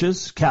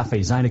sandwiches, Cafe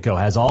Zydeco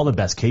has all the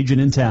best Cajun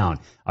in town.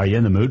 Are you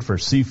in the mood for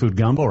seafood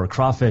gumbo or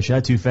crawfish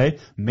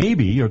etouffee?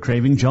 Maybe you're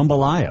craving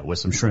jambalaya with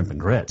some shrimp and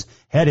grits.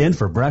 Head in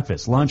for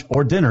breakfast, lunch,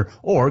 or dinner,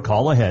 or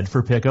call ahead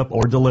for pickup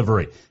or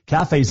delivery.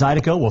 Cafe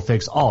Zydeco will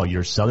fix all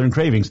your southern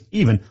cravings,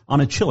 even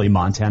on a chilly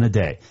Montana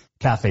day.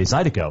 Cafe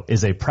Zydeco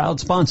is a proud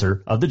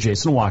sponsor of the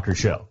Jason Walker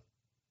Show.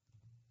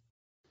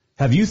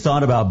 Have you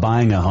thought about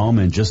buying a home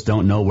and just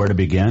don't know where to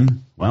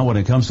begin? Well, when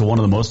it comes to one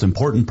of the most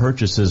important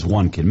purchases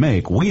one can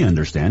make, we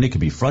understand it can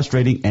be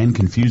frustrating and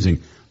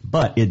confusing,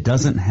 but it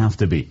doesn't have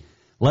to be.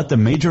 Let the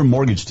Major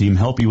Mortgage team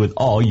help you with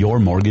all your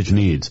mortgage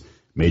needs.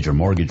 Major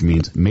Mortgage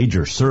means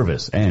major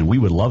service, and we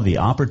would love the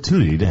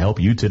opportunity to help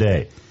you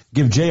today.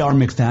 Give J.R.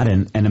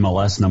 McFadden,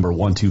 NMLS number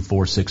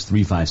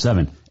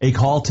 1246357, a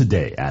call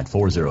today at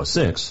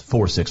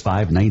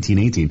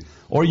 406-465-1918,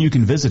 or you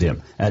can visit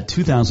him at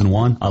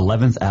 2001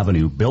 11th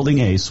Avenue, Building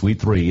A,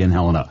 Suite 3 in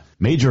Helena.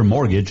 Major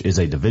Mortgage is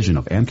a division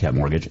of AMCAP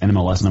Mortgage,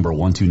 NMLS number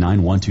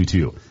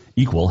 129122,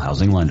 equal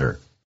housing lender.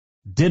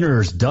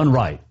 Dinner's Done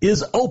Right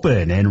is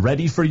open and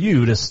ready for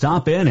you to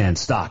stop in and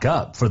stock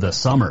up for the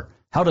summer.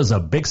 How does a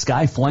Big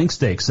Sky flank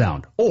steak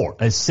sound? Or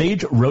a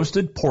sage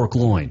roasted pork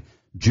loin?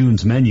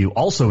 June's menu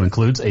also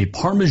includes a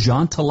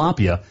Parmesan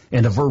tilapia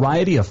and a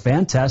variety of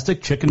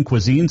fantastic chicken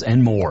cuisines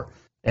and more.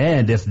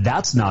 And if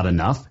that's not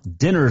enough,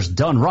 Dinner's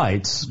Done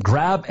Right's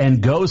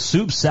grab-and-go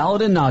soup,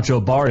 salad, and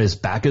nacho bar is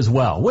back as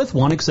well, with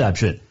one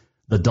exception.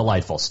 The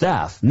delightful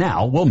staff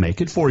now will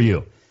make it for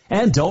you.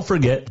 And don't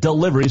forget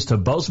deliveries to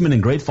Bozeman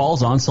and Great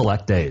Falls on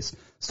select days.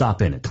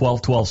 Stop in at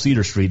 1212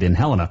 Cedar Street in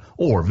Helena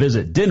or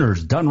visit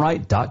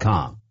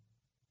dinnersdoneright.com.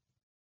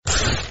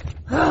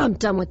 I'm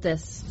done with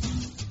this.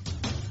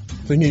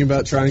 Thinking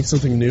about trying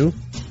something new?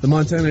 The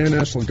Montana Air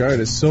National Guard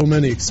has so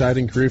many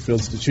exciting career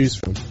fields to choose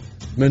from.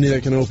 Many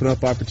that can open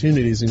up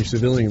opportunities in your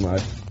civilian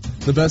life.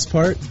 The best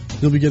part?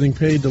 You'll be getting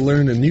paid to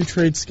learn a new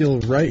trade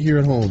skill right here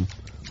at home.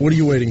 What are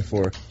you waiting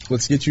for?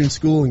 Let's get you in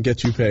school and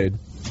get you paid.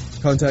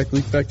 Contact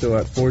Leak Fecto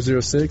at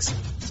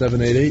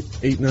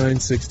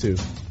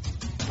 406-788-8962.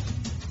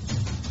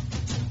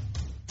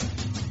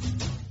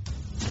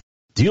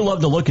 Do you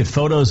love to look at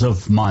photos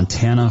of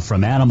Montana,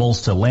 from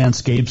animals to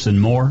landscapes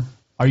and more?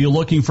 Are you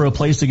looking for a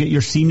place to get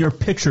your senior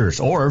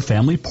pictures or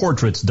family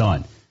portraits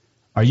done?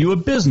 Are you a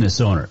business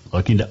owner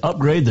looking to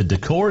upgrade the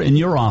decor in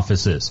your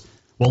offices?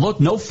 Well, look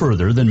no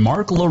further than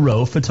Mark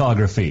LaRoe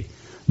Photography.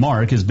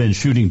 Mark has been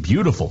shooting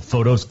beautiful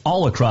photos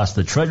all across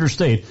the Treasure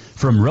State,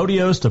 from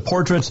rodeos to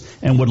portraits,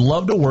 and would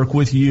love to work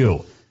with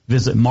you.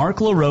 Visit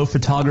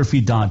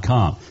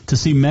marklaroephotography.com to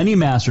see many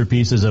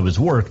masterpieces of his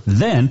work,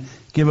 then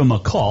give him a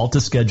call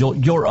to schedule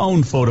your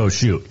own photo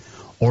shoot.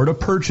 Or to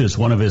purchase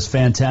one of his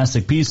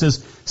fantastic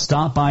pieces,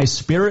 stop by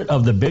Spirit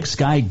of the Big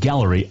Sky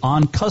Gallery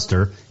on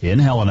Custer in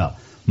Helena.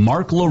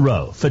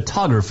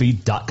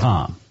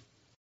 marklaroephotography.com.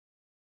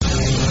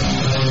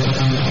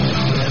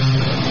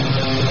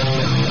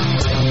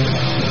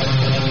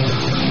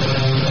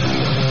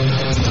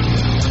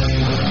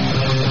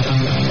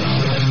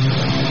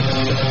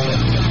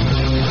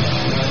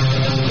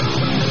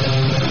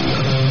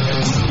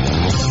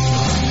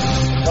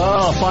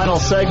 Oh, final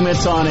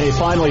segment on a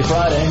Finally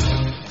Friday.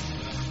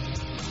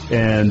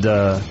 And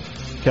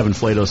Kevin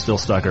Flato's still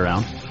stuck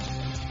around.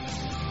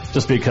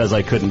 Just because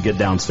I couldn't get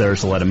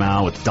downstairs to let him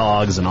out with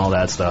dogs and all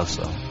that stuff.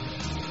 So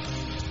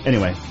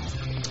anyway,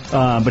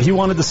 but he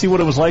wanted to see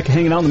what it was like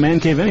hanging out in the man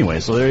cave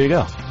anyway, so there you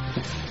go.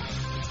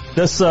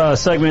 This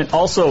segment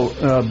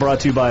also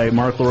brought to you by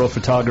Mark LaRoe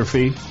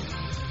Photography.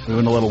 We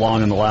went a little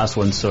long in the last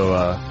one,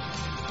 so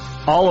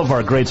all of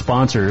our great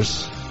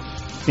sponsors.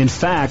 In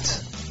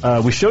fact,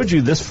 we showed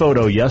you this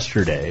photo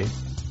yesterday,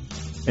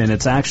 and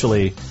it's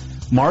actually,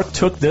 Mark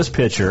took this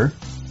picture,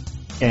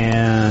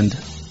 and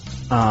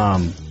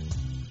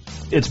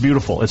it's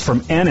beautiful. It's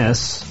from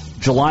Ennis,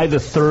 July the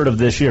 3rd of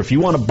this year. If you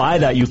want to buy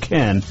that, you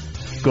can.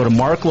 Go to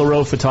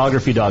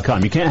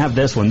marklaroephotography.com. You can't have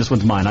this one. This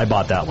one's mine. I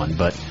bought that one.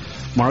 But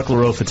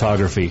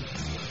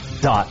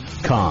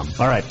marklaroephotography.com.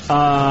 All right.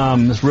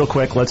 Just real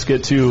quick, let's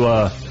get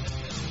to,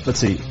 let's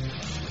see.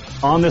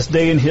 On this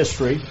day in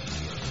history.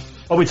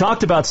 Well, we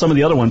talked about some of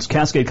the other ones.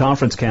 Cascade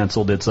Conference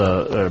canceled its,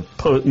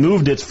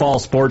 moved its fall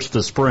sports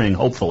to spring,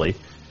 hopefully.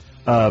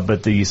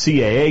 But the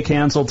CAA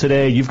canceled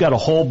today. You've got a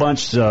whole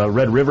bunch,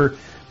 Red River,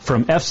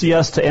 from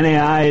FCS to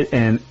NAI,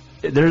 and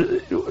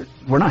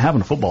we're not having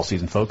a football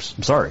season, folks.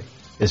 I'm sorry.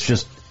 It's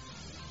just,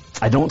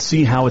 I don't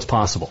see how it's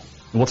possible.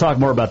 We'll talk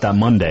more about that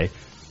Monday.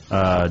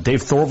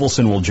 Dave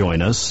Thorvaldson will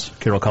join us,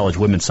 Carroll College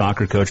women's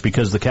soccer coach,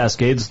 because the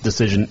Cascades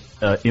decision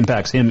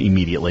impacts him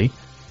immediately.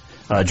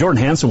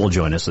 Jordan Hansen will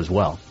join us as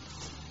well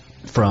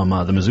from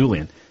the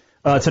Missoulian.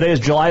 Today is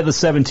July the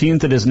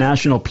 17th. It is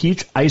National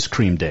Peach Ice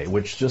Cream Day,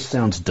 which just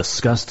sounds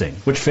disgusting.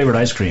 Which favorite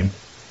ice cream?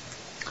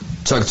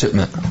 Chocolate chip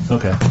mint.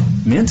 Okay.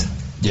 Mint?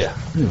 Yeah.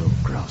 Ooh,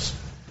 gross.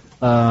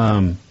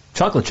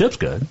 Chocolate chip's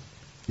good.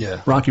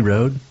 Yeah. Rocky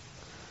Road?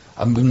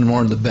 I've been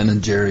more into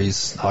Ben &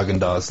 Jerry's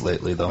Haagen-Dazs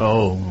lately, though.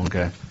 Oh,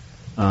 okay.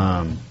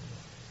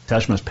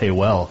 Tash must pay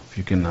well if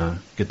you can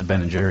get the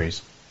Ben &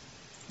 Jerry's.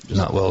 Just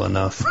not well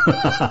enough.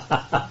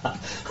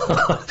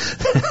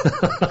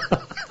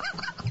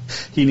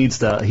 He needs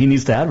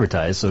to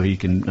advertise so he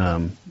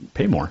can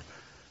pay more.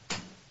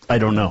 I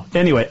don't know.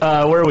 Anyway,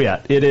 where are we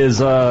at? It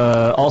is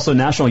also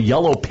National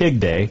Yellow Pig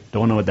Day.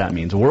 Don't know what that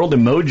means. World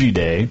Emoji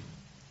Day.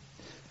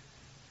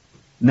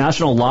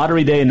 National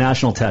Lottery Day and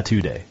National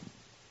Tattoo Day.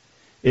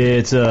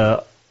 It's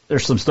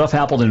there's some stuff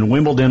happened in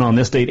Wimbledon on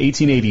this date,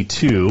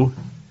 1882.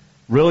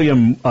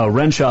 William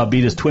Renshaw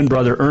beat his twin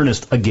brother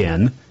Ernest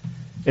again.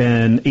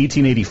 In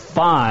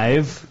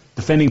 1885,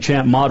 defending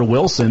champ Maud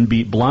Wilson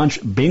beat Blanche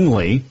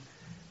Bingley.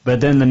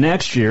 But then the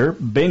next year,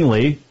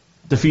 Bingley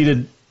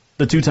defeated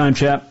the two-time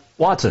champ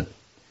Watson.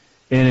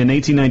 And in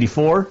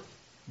 1894,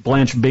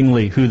 Blanche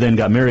Bingley, who then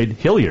got married,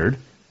 Hilliard,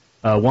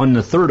 won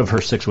the third of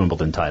her 6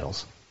 Wimbledon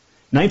titles.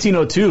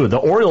 1902, the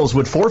Orioles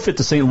would forfeit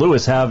to St.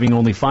 Louis, having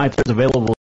only 5 players available